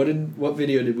 So what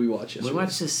video did we watch yesterday? We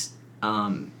watched this.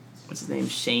 What's his name?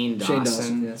 Shane Dawson. Shane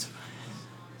Dawson, yes.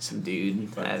 Some dude.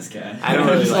 Fuck this guy. I don't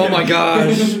really. Oh Like my him.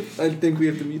 gosh! I think we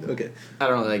have to meet. Okay. I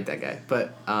don't really like that guy,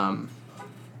 but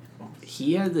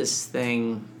he had this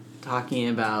thing talking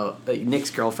about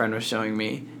Nick's girlfriend was showing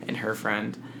me, and her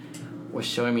friend was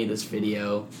showing me this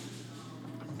video,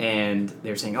 and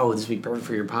they were saying, "Oh, this would be perfect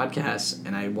for your podcast,"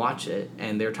 and I watch it,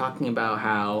 and they're talking about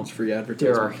how It's free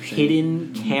advertising. there are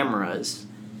hidden cameras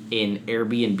in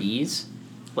Airbnbs,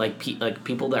 like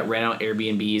people that rent out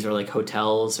Airbnbs or like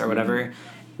hotels or whatever.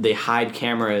 They hide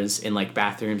cameras in like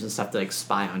bathrooms and stuff to like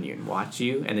spy on you and watch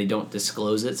you, and they don't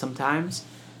disclose it sometimes.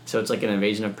 So it's like an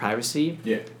invasion of privacy.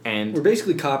 Yeah. And We're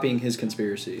basically copying his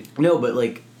conspiracy. no, but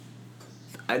like,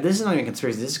 this is not even a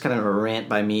conspiracy. This is kind of a rant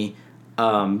by me.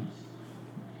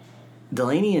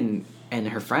 Delaney and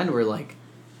her friend were like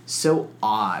so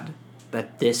odd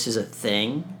that this is a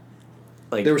thing.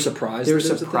 Like They were surprised. They were that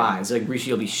it was a thing? surprised. Like Rishi,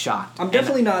 you'll be shocked. I'm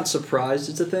definitely not surprised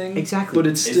it's a thing. Exactly. But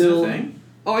it's Is still. it a thing?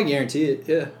 Oh, I guarantee it.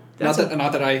 Yeah. That's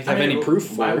Not that I have any proof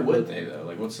for Why it. would but they though?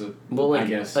 Like, what's the? Well, like- I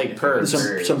guess like if it pervs.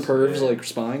 was Some pervs yeah. like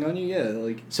spying on you. Yeah,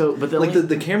 like So, but like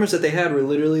the cameras that they had were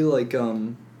literally like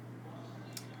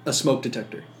a smoke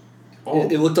detector. Oh.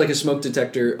 It looked like a smoke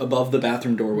detector above the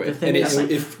bathroom doorway, The thing and is, like-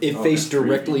 it Oh, faced that's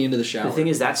directly creepy. into the shower. the thing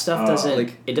is that stuff Oh. doesn't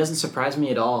Like- it doesn't surprise me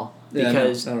at all Yeah, no,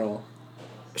 because not at all.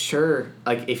 sure,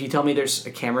 like if you tell me there's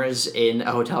cameras in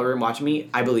a hotel room watching me,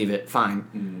 I believe it. Fine.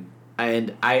 Mhm.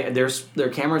 And there are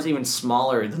cameras even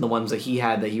smaller than the ones that he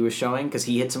had that he was showing because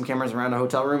he hid some cameras around a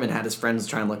hotel room and had his friends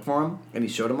try and look for him and he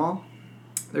showed them all.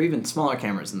 They're even smaller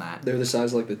cameras than that. They're the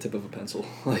size like the tip of a pencil.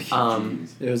 Like Jeez.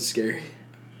 it was scary.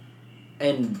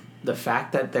 And the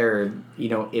fact that they're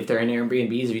if they're in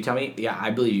Airbnbs, if you tell me, yeah,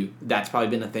 I believe you. That's probably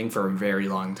been a thing for a very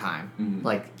long time. Mhm.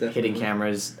 Like Definitely. hidden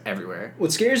cameras everywhere.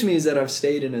 What scares me is that I've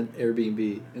stayed in an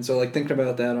Airbnb, and so like thinking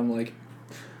about that, I'm like,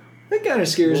 that kind of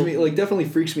scares me. Like definitely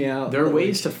freaks me out. There are But,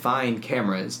 ways like, to find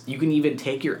cameras. You can even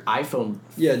take your iPhone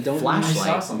Yeah, don't flashlight. I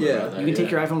saw something Yeah. about that. You can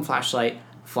take your iPhone flashlight,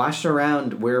 flash it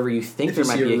around wherever you think If there you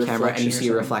might see be a a camera, and you reflection or see a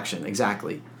something. reflection.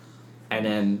 Exactly. And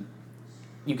then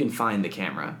you can find the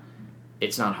camera.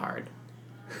 It's not hard.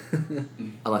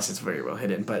 Unless it's very well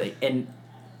hidden. And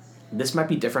this might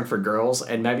be different for girls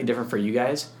and might be different for you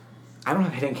guys. I don't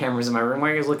have hidden cameras in my room.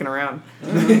 Why are you guys looking around?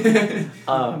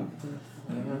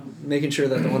 making sure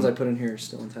that the ones I put in here are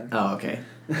still intact. Oh, okay.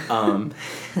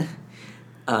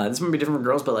 This might be different for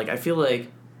girls, but like I feel like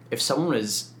if someone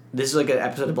was, this is like an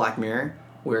episode of Black Mirror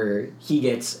where he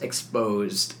gets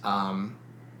exposed.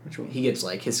 Which one? He gets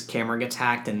like his camera gets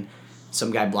hacked and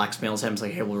some guy blackmails him. It's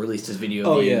like, hey, we'll release this video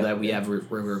Oh, of you yeah. that we have where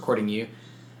we're recording you.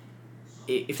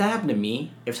 If that happened to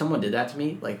me, if someone did that to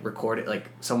me, like record it, like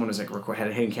someone was like had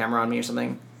a hidden camera on me or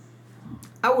something,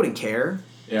 I wouldn't care.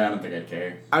 Yeah, I don't think I'd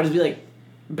care. I would just be like,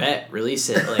 bet, release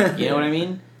it. Like, you know what I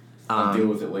mean? I'll deal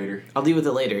with it later. I'll deal with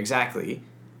it later. Exactly.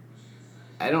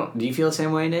 Do you feel the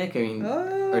same way, Nick? I mean,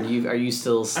 or are you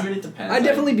still? I mean, it depends. I'd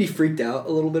definitely be freaked out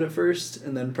a little bit at first,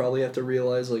 and then probably have to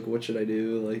realize like, what should I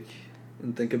do? Like,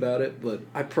 and think about it, but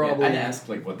I probably I'd ask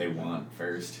like what they want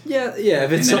first. Yeah,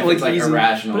 if it's And something then if it's, like easy.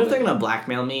 irrational. But if they're gonna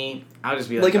blackmail me, I'll just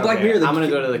be Like in Black okay, Mirror, I'm gonna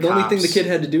go to the cops. only thing the kid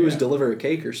had to do was Yeah. deliver a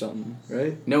cake or something,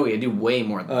 right? No, he'd do way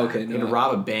more than Okay, that. no. He'd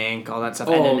rob a bank, all that stuff,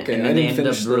 Oh, and then, okay, and I then they didn't ended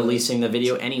up finish the- releasing the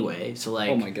video anyway. So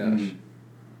like, Oh my gosh. Mhm.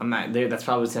 I'm not there. That's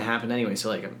probably what's gonna happen anyway. So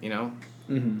like,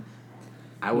 Mm-hmm.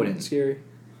 I wouldn't. Scary.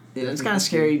 Yeah, it's kind of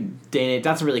scary. Dana,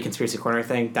 that's a really conspiracy corner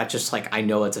thing. That's just like I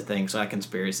know it's a thing, so that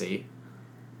conspiracy.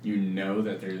 You know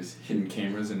that there's hidden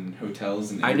cameras in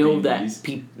hotels and I know Airbnbs?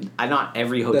 that not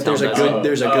every hotel That there's a does good it.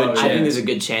 there's a good Oh, chance. I think there's a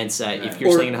good chance that if Right. you're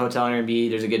Or- staying in a hotel or Airbnb,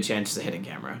 there's a good chance it's a hidden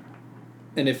camera.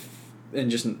 and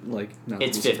just like not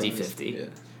It's to be surprised. 50-50. Yeah.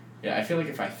 Yeah, I feel like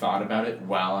if I thought about it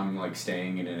while I'm like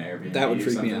staying in an Airbnb, That would or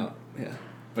freak me something, out. Yeah.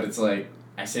 But it's like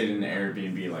I stayed in an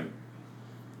Airbnb like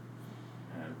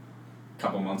a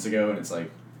couple months ago, and it's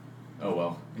like, oh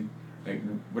well, like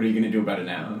what are you gonna do about it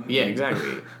now? Yeah, exactly.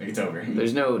 Like it's over.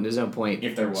 There's no point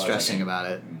If there was, stressing okay. about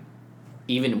it.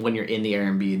 Even when you're in the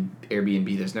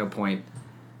Airbnb, there's no point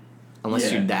unless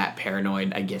Yeah. you're that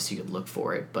paranoid. I guess you could look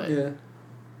for it, but Yeah.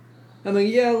 I mean,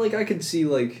 yeah, like I could see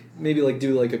like maybe like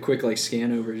do like a quick like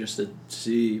scan over just to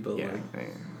see, but yeah. like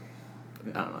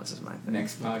I don't know. This is my thing.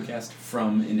 Next podcast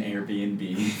from an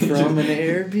Airbnb. from an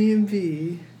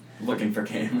Airbnb. Looking for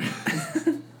cameras.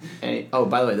 Hey, oh,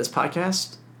 by the way, this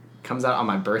podcast comes out on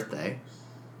my birthday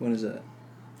When is that?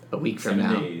 a week from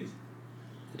 7 now. days.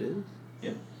 It is.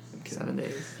 Yep. Okay. 7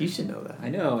 days. You should know that. I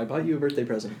know. I bought you a birthday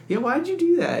present Yeah, why'd you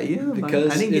do that? Yeah,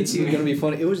 because I didn't get it's you. gonna be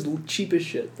funny. It was cheap as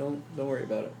shit. Don't worry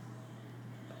about it.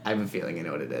 I have a feeling I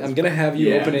know what it is. I'm gonna have you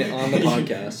Yeah. open it on the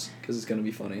podcast because it's gonna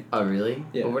be funny. Oh really?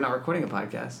 Yeah. Well, we're not recording a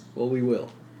podcast. Well, we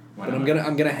will, Why but not?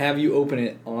 I'm gonna have you open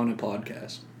it on a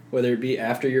podcast, whether it be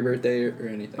after your birthday or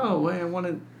anything. Oh wait, I want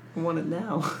it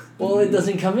now. Well, it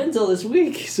doesn't come in till this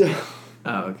week, so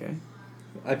Oh okay.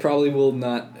 I probably will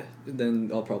not. Then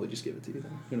I'll probably just give it to you.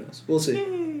 Then who knows? We'll see.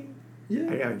 Yay.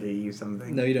 Yeah. I gotta get you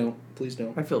something. No, you don't. Please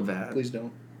don't. I feel bad. Please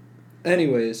don't.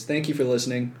 Anyways, thank you for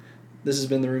listening. This has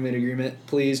been the Roommate Agreement.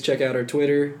 Please check out our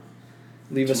Twitter.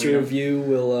 Leave us a Tweet 'em. review.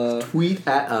 We'll. Tweet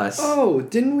at us. Oh,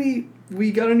 didn't we? We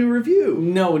got a new review.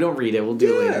 No, don't read it. We'll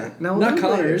do it Yeah. later. No, Not we'll do it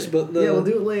Connor's, later. but the- yeah, we'll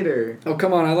do it later. Oh,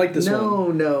 come on. I like this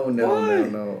one. No, Why?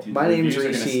 no. Dude, My the name's reviews are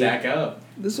gonna Rishi. stack up.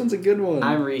 This one's a good one.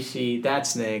 I'm Rishi.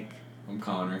 That's Nick. I'm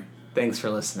Connor. Thanks for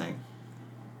listening.